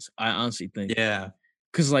fans. I honestly think yeah.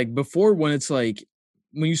 because like before, when it's like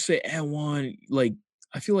when you say "and one," like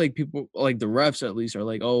I feel like people like the refs at least are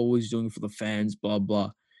like, "Oh, he's doing it for the fans," blah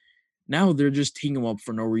blah. Now they're just teeing him up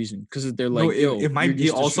for no reason because they're No, like, "Yo, it you're might be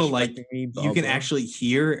just also like disrespecting me," you blah can blah. actually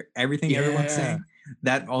hear everything everyone's Yeah, saying.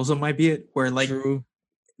 That also might be it, where like true,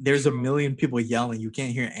 there's a true. million people yelling, you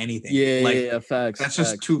can't hear anything. Yeah, yeah, Like yeah, facts, that's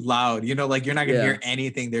just facts. too loud. You know, like you're not gonna Yeah, hear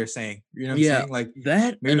anything they're saying. You know what I'm yeah, saying? Like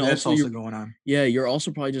that maybe and that's also also going on. you're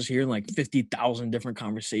also probably just hearing like 50,000 different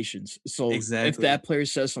conversations. So if Exactly. that player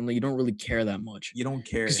says something, you don't really care that much You don't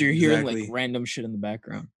because care. you're hearing like Exactly. random shit in the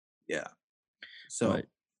background. Yeah. But So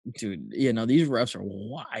dude, yeah, no, these refs are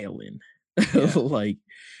wilding. yeah. Like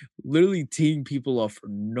literally teeing people up for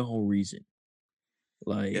no reason.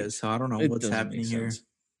 Yeah. Like So I don't know it what's doesn't make happening here. sense.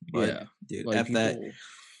 But Yeah. dude, Like F that. people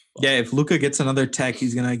Yeah, fuck. if Luca gets another tech,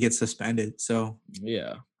 he's gonna get suspended. So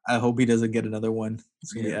Yeah. I hope he doesn't get another one.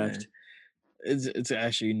 It's gonna be Yeah, effed. man. It's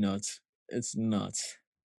actually nuts. It's nuts.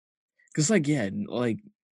 Cause like, yeah, like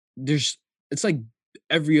there's it's like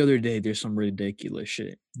every other day there's some ridiculous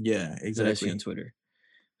shit Yeah, that I see on exactly. Twitter.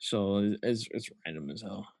 So it's random as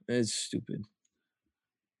hell. It's stupid.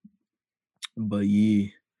 But yeah.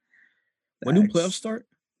 When do playoffs Facts. start?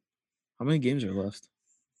 How many games are left?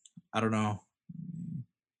 I don't know.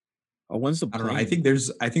 When's the I don't know. I think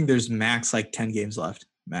playing? there's max like 10 games left.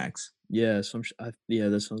 Max. Yeah, yeah,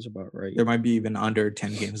 that sounds about right. There might be even under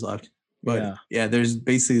 10 games left. But Yeah. yeah, there's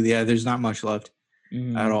basically there's not much left at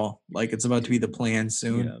Mhm. all. Like it's about to be the Dude, plan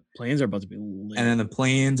soon. yeah, plans are about to be And then lit. the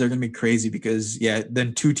plans are gonna be crazy because yeah,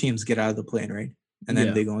 then two teams get out of the plan, right? And then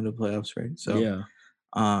Yeah, they go into playoffs, right? So yeah,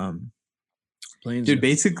 um plans dude, are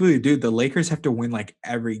basically, dude, the Lakers have to win like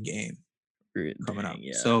every game coming dang, up.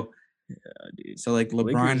 yeah, dude. So like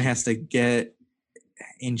LeBron Lakers has to get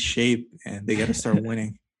in shape and they gotta start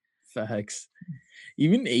winning. facts.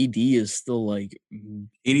 Even AD is still like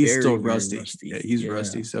AD is very, still very rusty. Yeah, rusty. he's Yeah.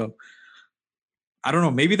 rusty. So I don't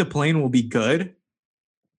know. Maybe the plane will be good,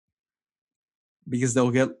 because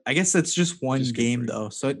they'll get. I guess it's just one Just get game 3. though,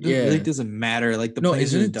 so it really Yeah. doesn't matter. Like the No,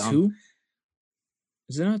 play-ins isn't is it dumb. 2?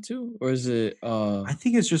 Is it not 2? Or is it, I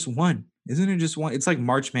think it's just one. Isn't it just one? It's like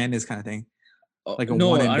March Madness kind of thing, like a one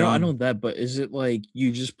no, and I know done. that, but is it like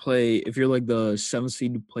you just play if you're like the 7th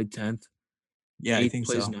seed, you play 10th, Yeah, I 8th think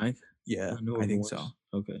plays so. 9th, Yeah, and I whoever think so. wins?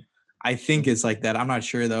 Okay. I think it's like Okay. that. I'm not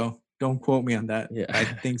sure though. Don't quote me on that. Yeah. But I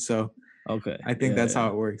think so. Okay. I think Yeah, that's yeah. how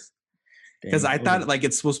it works. Because Dang, I okay. thought like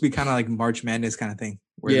it's supposed to be kind of like March Madness kind of thing,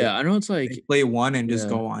 where Yeah, I know it's they like play one and just yeah,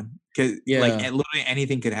 go on. Because like yeah, literally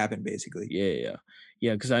anything could happen, basically. yeah, yeah.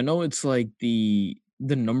 Yeah, because I know it's like the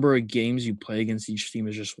number of games you play against each team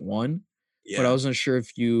is just 1, but I Yeah, wasn't sure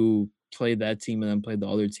if you played that team and then played the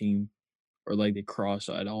other team or, like, they cross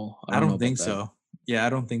at all. I I don't know don't about think that. so. Yeah, I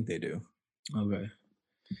don't think they do. Okay.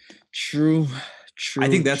 True, I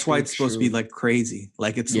think true, that's why true, it's supposed to be true. like crazy.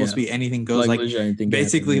 Like it's supposed Yeah, to be anything goes. like, Like legit anything can happen,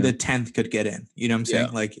 basically yeah. the 10th could get in. You know what I'm Yeah,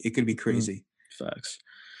 saying? Like it could be mm, crazy. facts,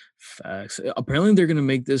 facts. Apparently, they're gonna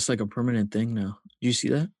make this, like, a permanent thing now. Do you see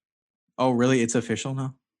that? Oh, really? It's official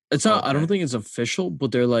now? It's not I don't Okay. think it's official,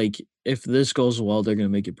 but they're like, if this goes well, they're gonna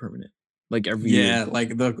make it permanent, like, every year. Yeah,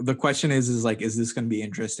 like the question is like, is this gonna be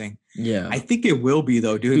interesting? I Yeah. think it will be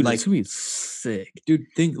though, dude. Dude, it's Like, gonna be sick. dude,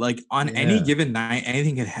 think like on any Yeah. given night,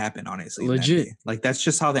 anything could happen, honestly, in the Legit. NBA. Like that's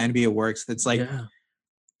just how the NBA works. It's Yeah.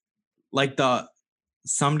 like the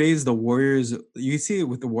some days the Warriors, you see it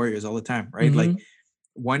with the Warriors all the time, right? Like Mhm.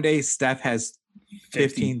 one day Steph has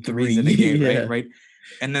 15 53. threes in a game, right? Yeah. Right.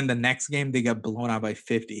 And then the next game they get blown out by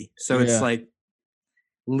 50. So it's Yeah. like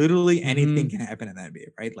literally anything Mhm. can happen in the NBA,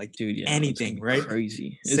 right? Like Dude, yeah, no, it's gonna anything, be right?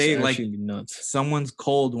 crazy. It's Say like actually gonna be nuts. someone's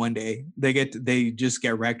cold one day, they just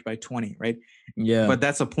get wrecked by 20, right? Yeah. But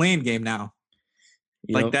that's a playing game now.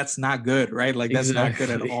 Like Yep. that's not good, right? Like that's not good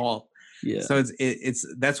at Exactly. all. Yeah. So it's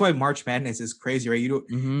that's why March Madness is crazy, right? You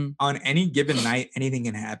do Mhm. on any given night, anything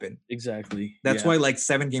can happen. Exactly. That's Yeah. why like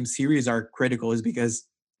 7 game series are critical, is because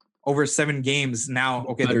over 7 games now, The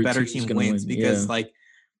okay, the better better team's team gonna wins, win. Yeah. because like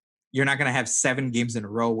you're not gonna have 7 games in a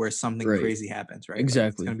row where something Right. crazy happens, right? Like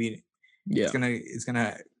Exactly. it's Yeah. gonna it's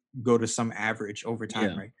gonna go to some average over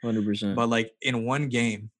time, Yeah. right? 100%. But like in one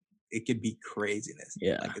game, it could be craziness.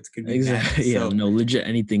 Yeah. Like it could be Exactly. madness. Yeah, So no, legit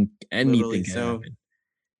anything literally, can so happen.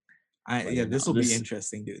 I But yeah, yeah, no, this will be this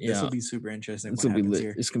interesting, dude. This will yeah, be super interesting it's what gonna be happens lit.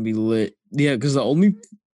 here. It's gonna be lit. Yeah, because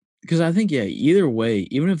I think, yeah, either way,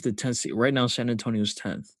 even if the 10th seed right now, San Antonio's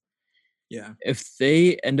 10th. Yeah. If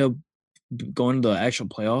they end up going to the actual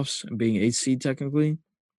playoffs and being 8th seed technically,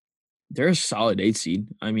 they're a solid 8th seed.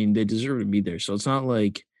 I mean, they deserve to be there. So it's not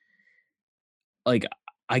like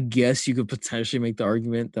I guess you could potentially make the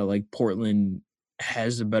argument that like Portland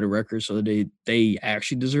has a better record, so that they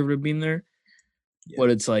actually deserve to be in there. Yeah.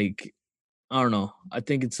 But it's like I don't know. I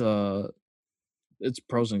think it's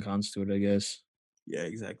pros and cons to it, I guess. Yeah,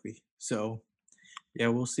 exactly. So yeah,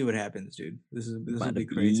 we'll see what happens, dude. This will About to be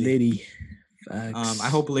be crazy. litty. I Facts.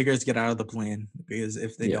 hope Lakers get out of the plan, because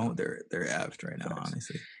if they Yeah, don't, they're aft right now, facts.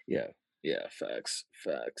 honestly. Yeah, yeah, facts,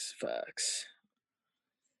 facts, facts.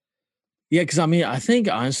 Yeah, because I mean, I think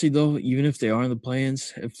honestly though, even if they are in the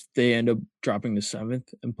play-ins, if they end up dropping to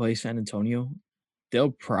 7th and play San Antonio,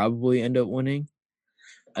 they'll probably end up winning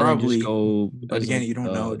and then just Probably, go but as again, like you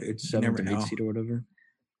don't know, the dude. You 7th never or 8th know. seed or whatever.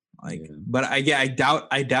 Like, Yeah. but I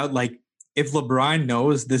doubt like if LeBron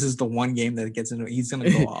knows this is the one game that gets into, he's gonna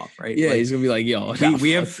go off, right? Yeah, Like he's gonna be like, "Yo, nah,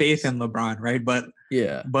 we have fuck faith this." in LeBron, right?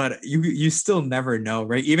 Yeah, But you still never know,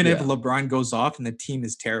 right? Even if yeah, LeBron goes off and the team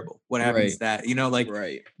is terrible, what happens right, to that? You know, like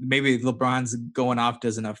right, maybe LeBron's going off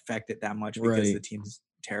doesn't affect it that much because the right. team's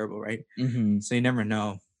terrible, right? Mhm. So you never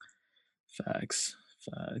know. Facts,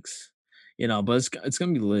 facts. You know, but it's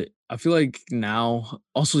gonna be lit. I feel like now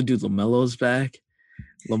also, dude, LaMelo's back.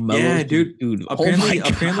 Yeah, LaMelo's dude. dude, oh my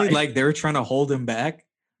Apparently, god. like they were trying to hold him back,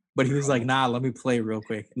 but he was like, Bro. "Nah, let me play real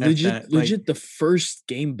quick." F Legit that. Like, legit the first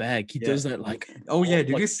game back, he yeah. does that, like, Oh yeah,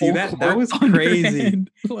 did like, you see full that? That court was crazy.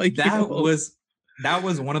 underhand. Like, That yo, was that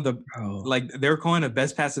was one of the, bro. like they were calling the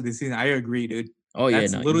best pass of the season. I agree, dude. Oh, yeah,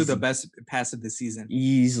 That's no, literally the easy. best pass of the season.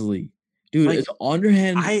 Easily. Dude, it's Like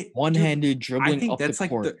underhand, I dude, one-handed I dribbling think up the that's like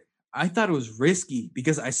court. the I thought it was risky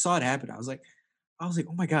because I saw it happen. I was like, "Oh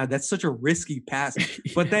my god, that's such a risky pass."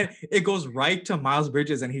 But Yeah. then it goes right to Miles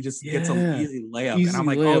Bridges and he just gets an Yeah. easy layup. And I'm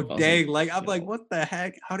Easy like, "Oh layup. I was like, dang." Like I'm like, "Yo, "What the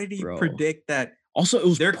heck? How did he bro." predict that?" Also, it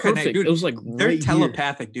was They're connect perfect. It dude, was, like, they're right here.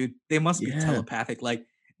 telepathic, dude. They must be Yeah, telepathic. Like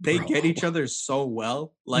they bro. get each other so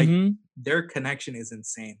well. Like Mhm. their connection is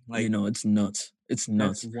insane. You Like know, it's nuts. It's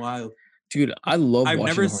that's nuts. wild. Dude, I love watching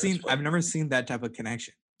the Hornets play. I've never seen that type of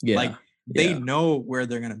connection. Yeah. Like they Yeah. know where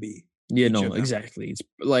they're gonna be, Yeah, each no, of them. exactly. It's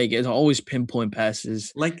like, it's always pinpoint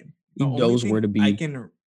passes. Like He the only knows where thing to be.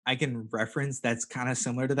 I can reference that's kind of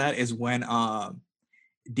similar to that is when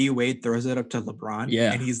D Wade throws it up to LeBron and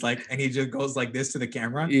Yeah. he's like and he just goes like this to the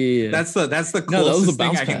camera. Yeah. That's the No, that was a closest thing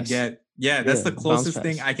bounce I can pass. get. Yeah, that's Yeah, the bounce closest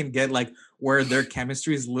thing pass. I can get like where their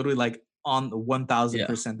chemistry is literally like on the Yeah.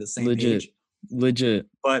 1000% the same Legit. page. Legit.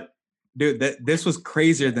 But dude, this was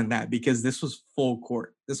crazier than that because this was full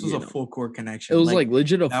court. This was You a know, full court it connection. was Like like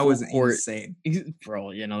legit a that full was court. insane.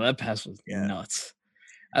 Bro, you know, that pass was Yeah. nuts.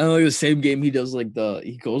 I know, like the same game he does like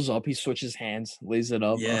he goes up, he switches hands, lays it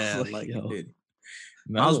up. I was Yeah, like, like yo, dude.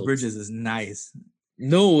 Miles Melo's Bridges is nice.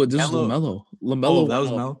 no, this is Melo. LaMelo. Oh, LaMelo that went was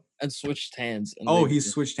up Melo. and switched hands and Oh, laid he it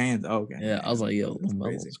in. switched hands. Oh, okay. Yeah, I was like, yo, That's crazy.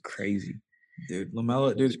 LaMelo's crazy. Dude,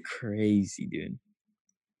 LaMelo, It's dude. crazy, dude.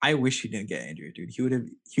 I wish he didn't get injured, dude. He would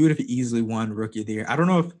have easily won Rookie of the Year. I don't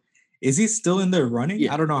know if is he still in the running?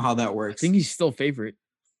 Yeah, I don't know how that I works. think he's still favorite.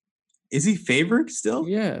 Is he favored still?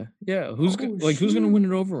 Yeah, yeah. Oh Who's gonna shit! win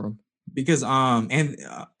it over him? Because and Ed,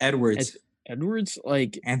 Edwards, Edwards,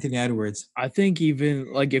 like Anthony Edwards, I think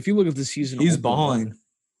even like if you look at the season he's overall, balling.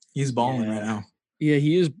 He's balling right yeah, now. yeah,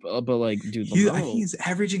 he is. But like, dude, I think LaMelo, he's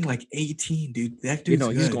averaging like 18, dude. That you dude's know,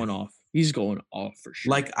 he's good. going off. He's going off for sure.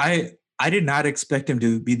 Like I did not expect him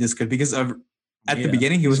to be this good because of at the Yeah,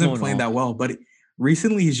 beginning he he's wasn't going playing off. that well, but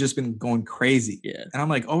recently he's just been going crazy. Yeah, And I'm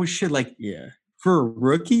like, oh shit, like yeah, for a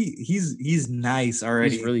rookie, he's nice he's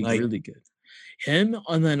already. really, Like really good. Him,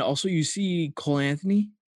 and then also you see Cole Anthony.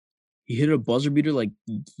 He hit a buzzer beater like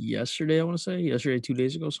yesterday. I want to say yesterday, 2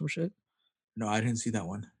 days ago, some shit. no, I didn't see that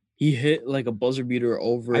one. He hit like a buzzer beater I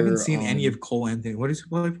haven't over. seen any of Cole Anthony. What does he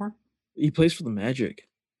play for? He plays for the Magic,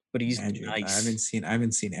 but he's Magic. nice. I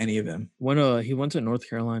haven't seen any of him. When he went to North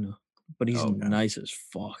Carolina, but he's Oh, okay. nice as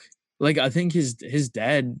fuck. Like I think his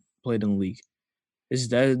dad played in the league. His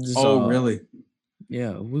dad's Oh, really?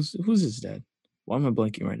 yeah, who's his dad? Why am I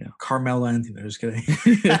blanking right now? Carmelo Anthony. I'm just kidding.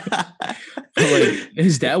 But like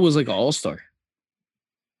his dad was like an all-star.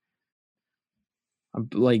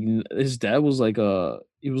 Like his dad was like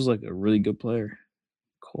he was like a really good player.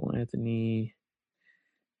 Cole Anthony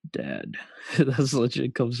dad. That's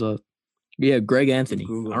legit comes up. Yeah, Greg Anthony.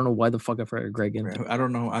 Google. I don't know why the fuck I forgot Greg Anthony. I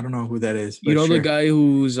don't know who that is. You know sure. the guy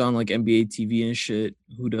who's on like NBA TV and shit,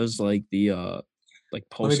 who does like the like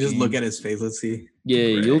post. Let me just look at his face. Let's see.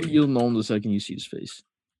 Yeah, Greg. you'll know him the second you see his face.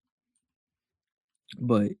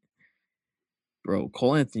 But bro,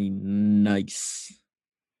 Cole Anthony, nice.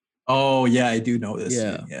 Oh yeah, I do know this.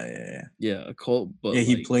 Yeah. Yeah, Cole. But yeah,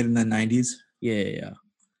 he like, played in the 90s. Yeah.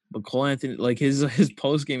 But Cole Anthony, like his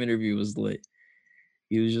post game interview was lit.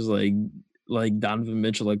 He was just like Donovan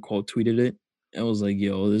Mitchell like quote tweeted it and was like,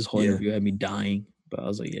 "Yo, this whole interview had me dying." But I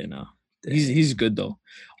was like, "Yeah, no, he's good though."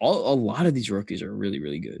 A lot of these rookies are really,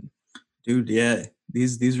 really good, dude. Yeah,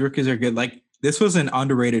 these rookies are good. Like this was an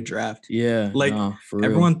underrated draft. Yeah, like for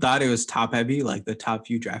everyone real. thought it was top heavy. Like the top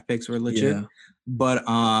few draft picks were legit. Yeah. But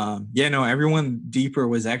yeah, no, everyone deeper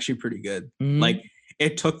was actually pretty good. Mhm. Like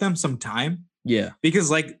it took them some time. Yeah,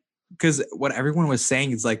 because what everyone was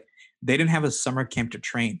saying is like they didn't have a summer camp to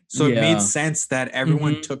train, so it made sense that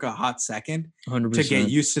everyone took a hot second 100%. to get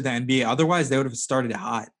used to the NBA. Otherwise, they would have started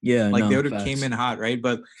hot. Yeah, like they would have facts. came in hot, right?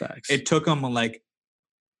 But it took them like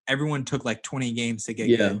everyone took like 20 games to get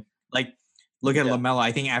good. Like look at LaMelo.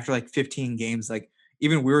 I think after like 15 games, like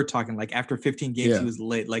even we were talking like after 15 games, he was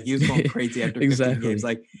lit. Like he was going crazy after 15 games.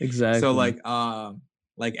 Like so like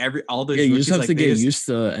all those you rookies, just have like, to get used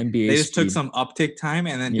to NBA. They just took some uptick time,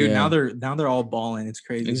 and then dude, now they're all balling. It's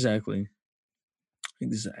crazy. Exactly,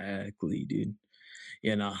 dude.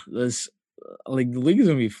 Yeah, nah, this like the league is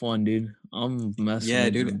gonna be fun, dude. I'm messing. Yeah,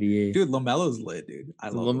 with dude. NBA. Dude, LaMelo's lit, dude. I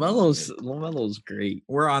love LaMelo's great.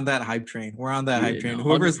 We're on that hype train. Hype train. No,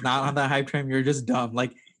 Whoever's not on that hype train, you're just dumb.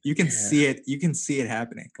 Like you can see it. You can see it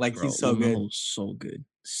happening. Like Bro, he's so good. So good.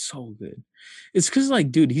 So good. It's because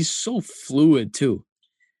like, dude, he's so fluid too.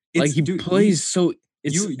 Like he plays so.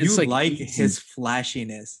 It's like his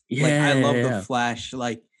flashiness. Yeah, like I love the flash.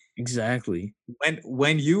 Like exactly.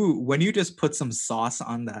 When you just put some sauce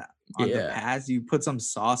on the pass, you put some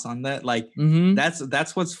sauce on that. Like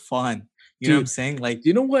that's what's fun. You know what I'm saying? Like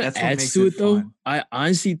you know what adds to it though? I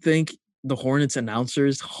honestly think the Hornets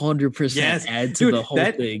announcers 100% add to the whole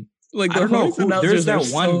thing. Like I don't know. There's that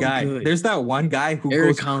one guy. There's that one guy who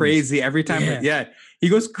goes crazy every time. Yeah. He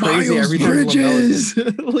goes crazy every time. Bridges.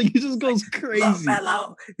 Like he just goes crazy.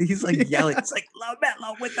 LaMelo. He's like yelling. It's like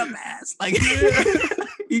LaMelo with the mask. Like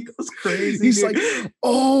he goes crazy. He's like,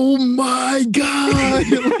 oh my god! Like,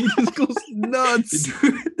 he just goes nuts.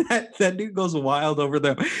 Dude, that dude goes wild over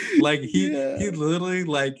them. Like he literally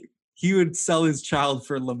like. He would sell his child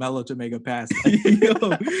for LaMelo to make a pass.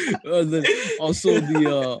 Then also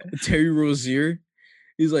the Terry Rozier.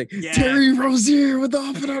 He's like, Yeah. "Terry Rozier with the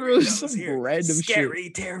up and Terry under," Rose some here. random shit. Scary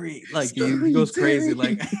Terry. Like he Scary goes crazy.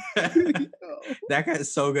 Like Terry. Yo. that guy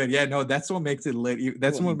is so good. Yeah, no, that's what makes it lit.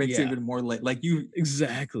 That's Well, what makes it yeah, even more lit. Like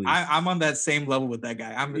exactly. I'm on that same level with that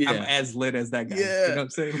guy. I'm Yeah. as lit as that guy. You Yeah. know what I'm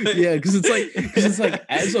saying? Yeah, because it's like,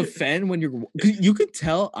 as a fan, when you're 'cause you can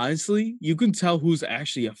tell, honestly, you can tell who's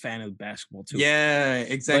actually a fan of basketball too, Yeah,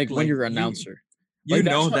 like, exactly. when Like you're an announcer. you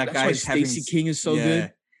know that That's why guy's having Stacey King is so yeah.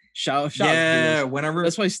 good. Shout out to Yeah, Jules. whenever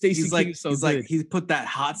That's why Stacey King is so he's like good. he put that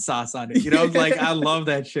hot sauce on it. You know, like I love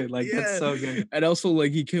that shit. Like that's Yeah, so good. and also,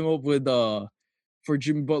 like, he came up with, for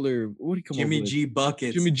Jimmy Butler, what did he come up Jimmy with? G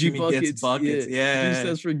buckets. Jimmy G Jimmy gets buckets, buckets. yeah, G Yeah.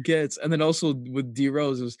 stands for gets, and then also with D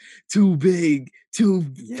Rose, it was too big, too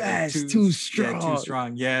Yeah, fast, too too strong,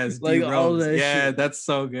 strong. Yes, D like, all Rose. that Yeah, shit. that's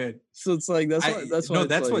so good. So it's like, I that's why no, it's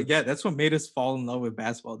that's what like, yeah, that's what made us fall in love with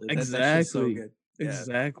basketball, dude. That shit's so exactly, good. Yeah.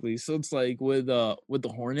 exactly. So it's like with the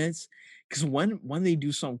Hornets, because when they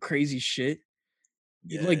do some crazy shit,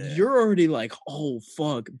 like, Yeah. you're already like, "Oh,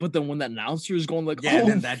 fuck," but then when the announcer is going like, Yeah, and "Oh,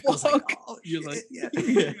 then that goes like, fuck," oh you're like shit.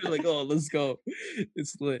 Yeah. you're like, "Oh, let's go."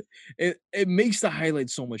 It's lit. It makes the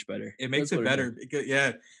highlights so much better. It makes That's it what it better does. because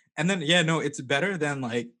yeah. And then yeah, no, it's better than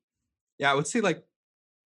like yeah, I would say like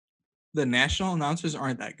the national announcers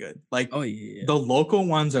aren't that good. Like Oh, yeah. the local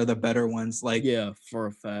ones are the better ones. Yeah, for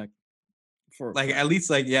a fact. For a Like at fact. least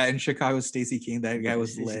like yeah, in Chicago, Stacey King, that guy Yeah,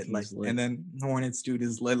 was Stacey lit. Like, King's lit. and then Hornets dude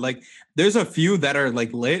is lit. Like, there's a few that are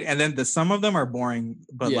like lit, and then some of them are boring.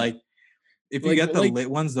 But Yeah. like, if you get the Like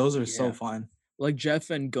lit ones, those are so yeah. fun. Like Jeff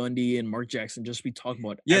and Gundy and Mark Jackson just be talking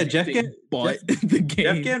about Yeah, everything but the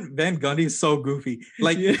game. Van Gundy is so goofy.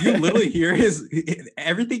 Like Yeah. you literally hear his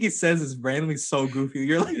everything he says is randomly so goofy.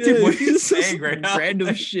 You're like, dude, Yeah, what are you it's just saying right now? random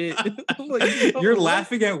Like, shit. I'm like, "Yo, you're what?"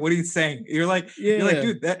 laughing at what he's saying. You're like, Yeah.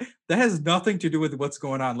 dude, that has nothing to do with what's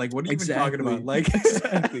going on. Like, what are you even talking about? Exactly. Like,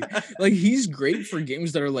 Exactly. Like, he's great for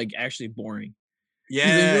games that are, like, actually boring. Because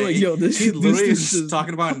then yeah, you're like, "Yo, he this literally is dude's just just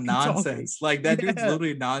talking about fucking talking." nonsense. Like that dude's Yeah.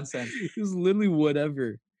 literally nonsense. It's literally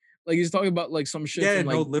whatever. Like, he's talking about, like, some shit Yeah, from,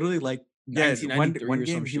 no, like, literally like yeah, 1993 one or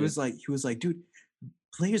some game shit. he was like, dude,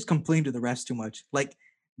 players complain to the refs too much. Like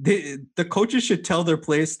the coaches should tell their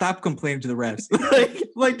players stop complaining to the refs.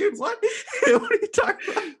 like dude, what? What are you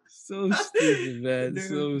talking So about? stupid, man, Dude.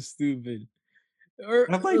 so stupid. Or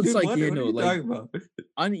I'm like, it's dude, like, what are you like, talking about?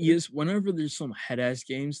 on ES whenever there's some head ass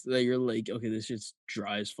games that you're like, "Okay, this shit's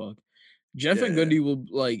dry as fuck." Jeff Van Yeah. Gundy will,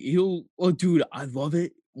 like, he'll oh, dude, I love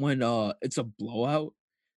it when, it's a blowout.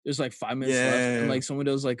 There's, like, 5 minutes left, and, Yeah. like, someone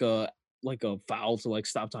does, like a foul to, like,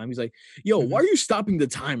 stop time. He's like, "Yo, why Mhm. are you stopping the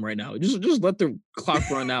time right now? Just let the clock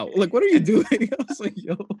run out. Like, what are you doing?" I was like,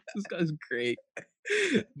 "Yo, this guy's great."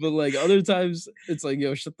 But, like, other times, it's like,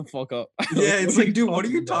 "Yo, shut the fuck up." Like, Yeah, "What it's are you like, dude, what are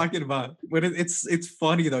talking you about?" talking about? But it's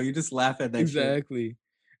funny though. You just laugh at that shit. Exactly.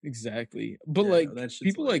 Exactly. But, Yeah, no, like, that shit's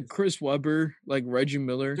people like hilarious. Chris Webber, like Reggie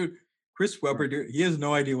Miller, Dude, Chris bro Webber, dude, he has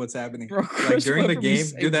no idea what's happening. bro, Like Chris during the Webber be game, dude,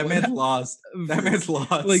 saying that man's lost. That whatever. man's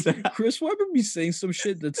lost. Like, Chris Webber be saying some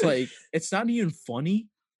shit that's, like, it's not even funny,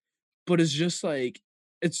 but it's just, like,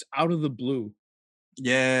 it's out of the blue.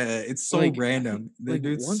 Yeah, it's so I think, random. The like,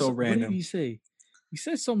 dude's once so what did random. he say? He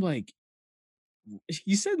said something like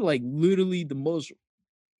he said, like, literally the most,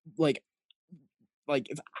 like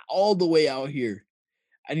it's all the way out here,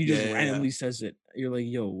 and he just Yeah. randomly says it. You're like,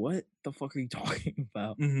 "Yo, what the fuck are you talking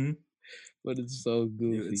about?" Mhm. But it's so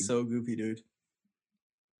Dude, it's goofy. so goofy, dude.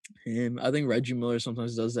 Him, I think Reggie Miller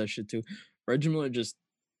sometimes does that shit too. Reggie Miller just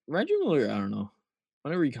Reggie Miller, I don't know.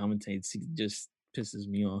 Whenever he commentates, he just pisses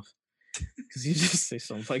me off because he just say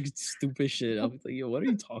some like stupid shit. I'll be like, "Yo, what are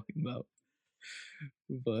you talking about?"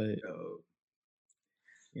 But Yo.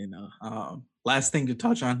 you know, Last thing to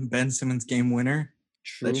touch on, Ben Simmons game winner.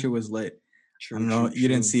 That true, shit was lit. I true, don't know. true, You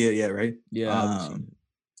didn't true. see it yet, right? Yeah, I haven't seen Um, it.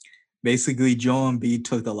 basically Joel Embiid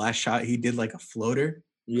took the last shot. He did like a floater,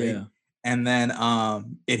 right? Yeah. And then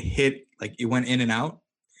it hit like it went in and out.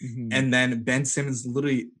 Mhm. And then Ben Simmons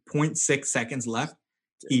literally point 0.6 seconds left.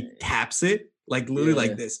 He Dang. taps it like literally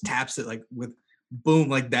like Yeah. this, taps it like with boom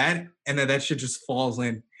like that, and then that shit just falls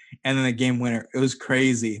in. And then the game winner. It was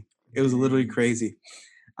crazy. It was literally Dang. crazy.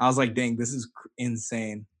 I was like, dang, this is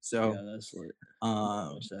insane. Yeah, So that's lit. I'm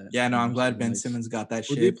gonna watch that. yeah, I'm no, gonna I'm watch the glad Ben highlights. Simmons got that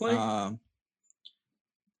Who'd they shit. play? I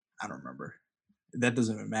don't remember. That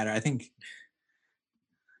doesn't even matter. I think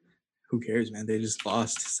who cares, man? They just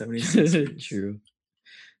lost 76ers. True.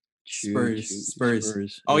 True, Spurs, true. Spurs.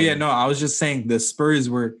 Spurs, Oh yeah, yeah. no, I was just saying the Spurs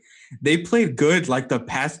were they played good like the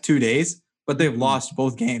past 2 days, but they've Mhm. lost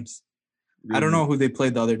both games. I don't know Really? who they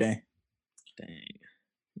played the other day, Dang.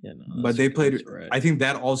 Yeah, no, but they played. that's right. I think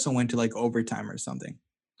that also went to like overtime or something,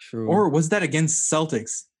 True. or was that against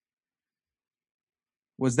Celtics?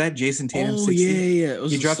 Was that Jason Tatum Oh yeah, 60? yeah. It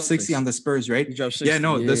was He the dropped 60 Celtics. on the Spurs, right? He dropped Yeah, 60.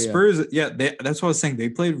 no, Yeah, the yeah, Spurs, yeah, that's what I was saying. They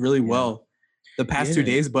played really yeah. well the past 2 Yeah.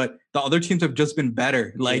 days, but the other teams have just been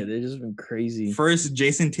better. Yeah, Like they've just been crazy, first,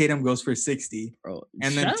 Jason Tatum goes for 60, bro.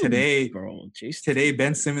 and then Bro. Jason today Tatum,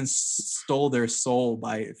 Ben Simmons stole their soul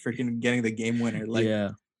by freaking getting the game winner. Like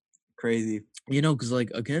yeah. crazy. Because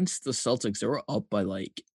like against the Celtics, they were up by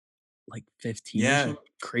like 15 or Yeah, something.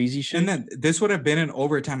 Crazy and shit. then this would have been an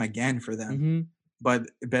overtime again for them, Mhm. but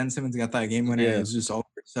Ben Simmons got that game winner, and Yeah. it's just over.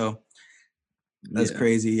 So that's Yeah.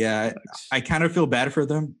 crazy. Yeah, Facts. I kind of feel bad for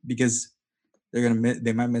them because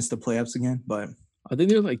they might miss the playoffs again, but I think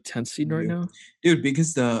they're like 10th seed right do, now. dude,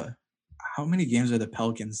 because how many games are the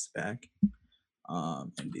Pelicans back?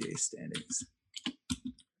 NBA standings.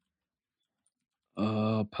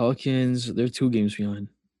 Pelicans, they're 2 games behind.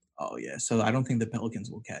 Oh yeah, so I don't think the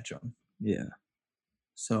Pelicans will catch them. Yeah.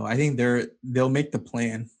 So I think they'll make the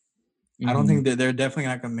plan. I don't Mhm. think they're definitely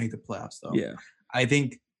not going to make the playoffs though. Yeah. I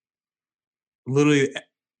think literally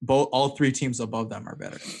all 3 teams above them are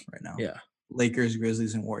better right now. Yeah. Lakers,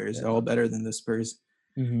 Grizzlies, and Warriors. Yeah. They're all better than the Spurs.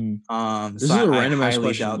 Mhm. This So is a I random ass highly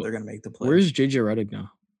question, doubt but they're going to make the playoffs. where's JJ Redick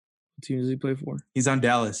now? What team does he play for? He's on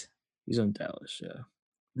Dallas. He's on Dallas, yeah.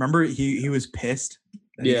 Remember he was pissed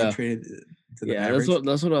that he got Yeah. traded to the Yeah, Mavericks.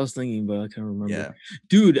 that's what I was thinking, but I can't remember. Yeah.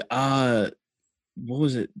 Dude, what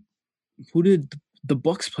was it? Who did the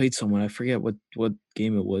Bucks played someone? I forget what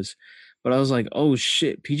game it was. But I was like, "Oh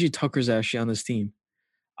shit, PJ Tucker's actually on this team."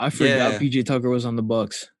 I forgot Yeah. PJ Tucker was on the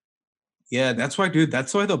Bucks. Yeah, that's why, dude.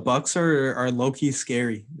 That's why the Bucks are low key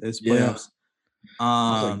scary this Yeah. playoffs.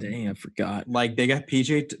 I was like, "Dang, I forgot." Like they got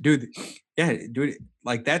PJ, dude. Yeah, dude.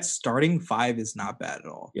 Like that starting 5 is not bad at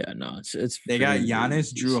all. Yeah, no, it's They got very, very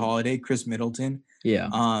Giannis, Drew decent. Holiday, Chris Middleton, Yeah.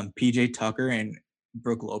 PJ Tucker, and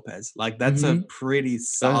Brooke Lopez. Like that's a pretty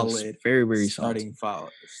That's solid very, very solid.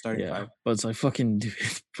 starting Yeah, 5. but it's like fucking dude,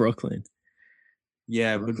 Brooklyn.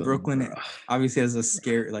 Yeah, but Brooklyn Bruh. obviously has a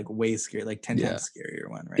scary, like way scary, like 10 Yeah. times scarier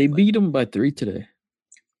one, They right? Like, beat them by 3 today.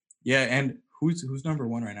 yeah, and who's number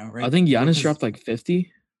 1 right now, right? I think Giannis Brooklyn's- dropped like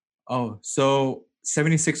 50. Oh, so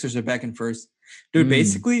 76ers are back in first. Dude, Mm.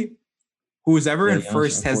 basically, who's ever Yeah, in Giannis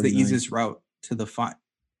first got has the 49. easiest route to the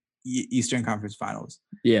Eastern Conference Finals.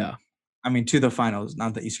 Yeah. I mean, to the finals,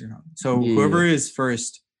 not the Eastern Conference. So Yeah. whoever is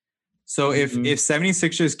first. So if Mhm.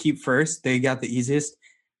 76ers keep first, they got the easiest.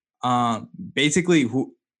 Basically,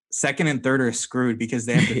 who second and third are screwed because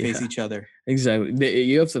they have to face Yeah. each other. Exactly.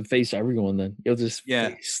 You have to face everyone then. You have to just Yeah.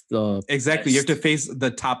 face the Exactly. You have to best. face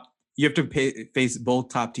the top. You have to face both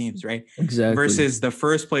top teams, right? Exactly. Versus the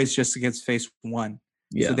first place just gets face one.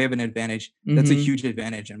 Yeah. So they have an advantage. That's a Mhm. huge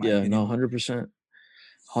advantage in my Yeah, opinion. no, 100%.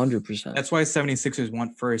 100%. That's why 76ers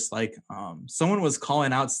want first. Like, someone was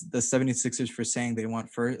calling out the 76ers for saying they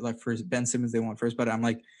want first, like for Ben Simmons, they want first. But I'm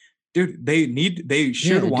like, dude, they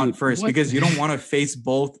should Yeah, want dude, first what? because you don't want to face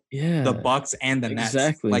both the Yeah. Bucks and the Nets.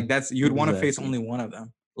 Exactly. Like you'd want to face Exactly. only one of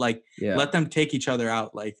them. Like, Yeah. let them take each other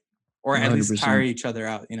out, like, or at least 100%. tire each other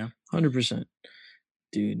out, 100%.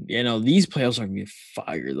 Dude, these playoffs are gonna be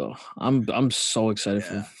fire though. I'm so excited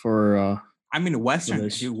Yeah. for I mean,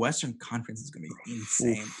 Western Conference is gonna be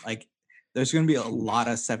insane. Oof. Like, there's gonna be a Oof. lot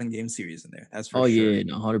of 7-game series in there. That's for Oh sure. yeah,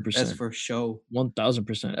 no, That's 100%. for sure.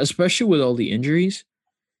 1000%. Especially with all the injuries.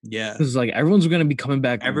 Yeah. Because like everyone's gonna be coming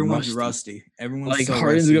back. Everyone's rusty. Everyone's Like so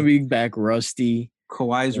Harden's rusty. gonna be back rusty.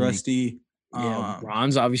 Kawhi's like, rusty. Yeah,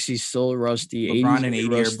 LeBron's obviously still rusty. AD's LeBron gonna and be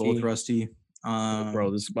AD are both rusty. rusty.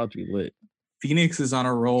 Bro, this is about to be lit. Phoenix is on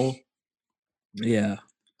a roll. Yeah.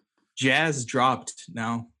 Jazz dropped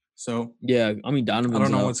now. So Yeah, I mean Donovan's I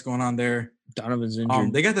don't know out. what's going on there. Donovan's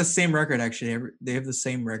injured. They got the same record actually. They have the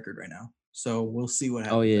same record right now. So we'll see what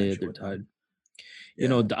happens. Oh yeah, actually they're with them. tied.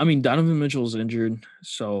 Yeah. I mean Donovan Mitchell's injured,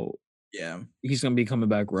 so Yeah. he's gonna be coming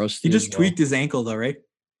back rusty. He just as well. tweaked his ankle though, right?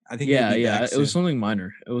 I think Yeah, he'll be yeah. back It was soon. something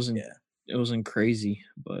minor. It wasn't. Yeah. It wasn't crazy,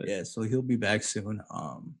 but Yeah, so he'll be back soon.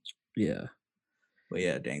 yeah. But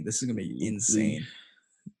yeah, dang, this is gonna be Hopefully. insane.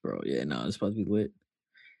 Bro, yeah, no, it's about to be lit.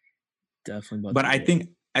 Definitely about But to be I lit. think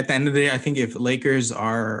at the end of the day, I think if Lakers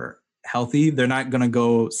are healthy, they're not gonna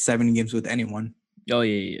go 7 games with anyone. Oh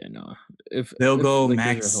yeah, no. If They'll go Lakers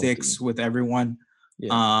max are 6 healthy. with everyone.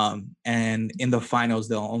 Yeah. And in the finals,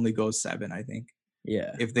 they'll only go 7, I think.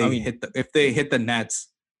 Yeah. If they hit the Nets,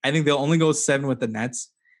 I think they'll only go 7 with the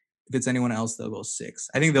Nets. If it's anyone else, they'll go 6.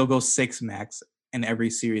 I think they'll go 6 max in every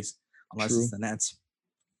series, unless it's the Nets.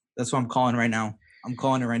 That's what I'm calling right now. I'm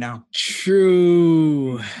calling it right now.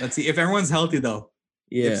 True. Let's see if everyone's healthy though.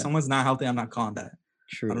 Yeah. If someone's not healthy, I'm not calling that.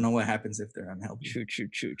 True. I don't know what happens if they're unhealthy.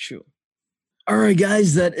 True. All right,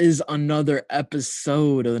 guys, that is another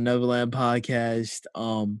episode of the Neverland Podcast.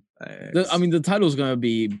 I mean, the title is gonna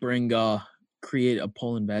be bring create a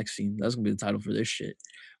pollen vaccine. That's gonna be the title for this shit.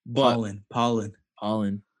 But Pollen. pollen.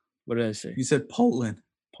 What did I say? You said Poland,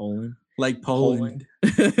 Pollen. like Poland.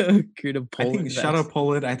 Poland. Create a I think pollen shout out vaccine.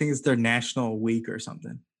 Poland. I think it's their national week or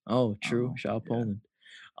something. Oh, I don't true. know. Shout out Yeah.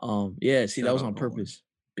 Poland. Yeah, see, that Shout was out on Poland. purpose,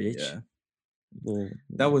 bitch. Yeah. Little,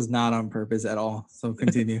 That was not on purpose at all. So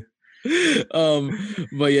continue. um,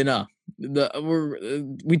 but you know,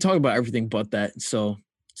 we talk about everything but that. So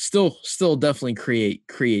still definitely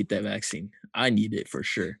create that vaccine. I need it for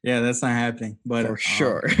sure. Yeah, that's not happening. For But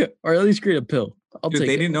sure. Or at least create a pill. I'll dude, take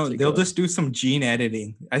they it. didn't I'll know. take They'll a just do some gene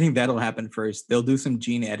editing. I think that'll happen first. They'll do some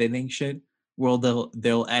gene editing shit. Well,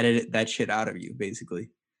 they'll edit that shit out of you, basically.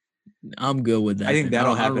 I'm good with I that think then.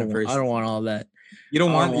 that'll happen I first. don't want all that. You don't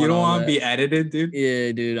I don't want you want don't all want to that. be edited, dude.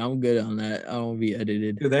 Yeah, dude, I'm good on that. I don't wanna be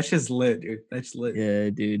edited. Dude, that's just lit, dude. That's lit. Yeah,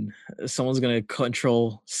 dude. Someone's gonna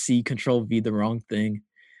control C, control V the wrong thing.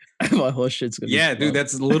 My whole shit's gonna be Yeah, dude, fucked.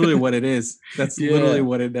 that's literally what it is. That's literally Yeah,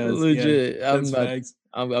 what it does. Yeah, legit. I'm that's not. facts.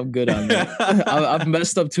 I'm good on that. I've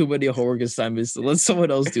messed up too many homework assignments. So let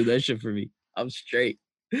someone else do that shit for me. I'm straight.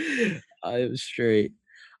 I'm straight.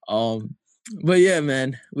 Um, but yeah,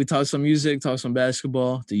 man, we talk some music, talk some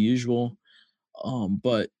basketball, the usual.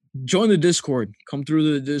 But join the Discord. Come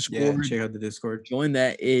through the Yeah, Discord. check out the Discord. Join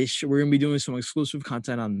that ish. We're gonna be doing some exclusive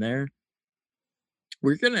content on there.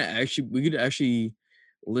 We could actually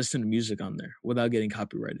listen to music on there without getting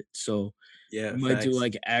copyrighted. So Yeah, we might do facts.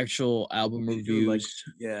 like actual album We should do like reviews,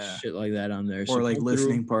 yeah, shit like that on there. So or like come through.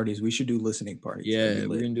 listening parties. We should do listening parties. That'd be Yeah,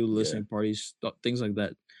 we're lit. gonna do Yeah. listening parties, things like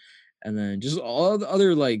that. And then just all the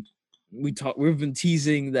other like we've been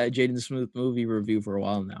teasing that Jaden Smith movie review for a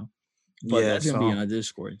while now. But Yeah, that's gonna be so on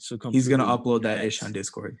Discord. So come he's gonna through upload that that. ish on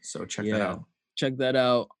Discord. So check that Yeah. out. Check that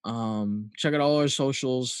out. Check out all our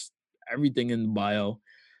socials, everything in the bio.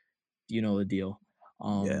 You know the deal.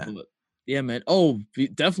 Yeah. But yeah, man. Oh,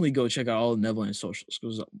 definitely go check out all the Neverland socials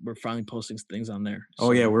because we're finally posting things on there.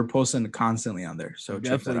 Oh yeah, So we're posting constantly on there. So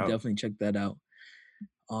check that out. definitely check that out.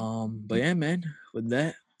 But yeah, man. With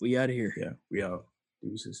that, we out of here. Yeah, we out.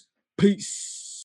 Deuces. Peace.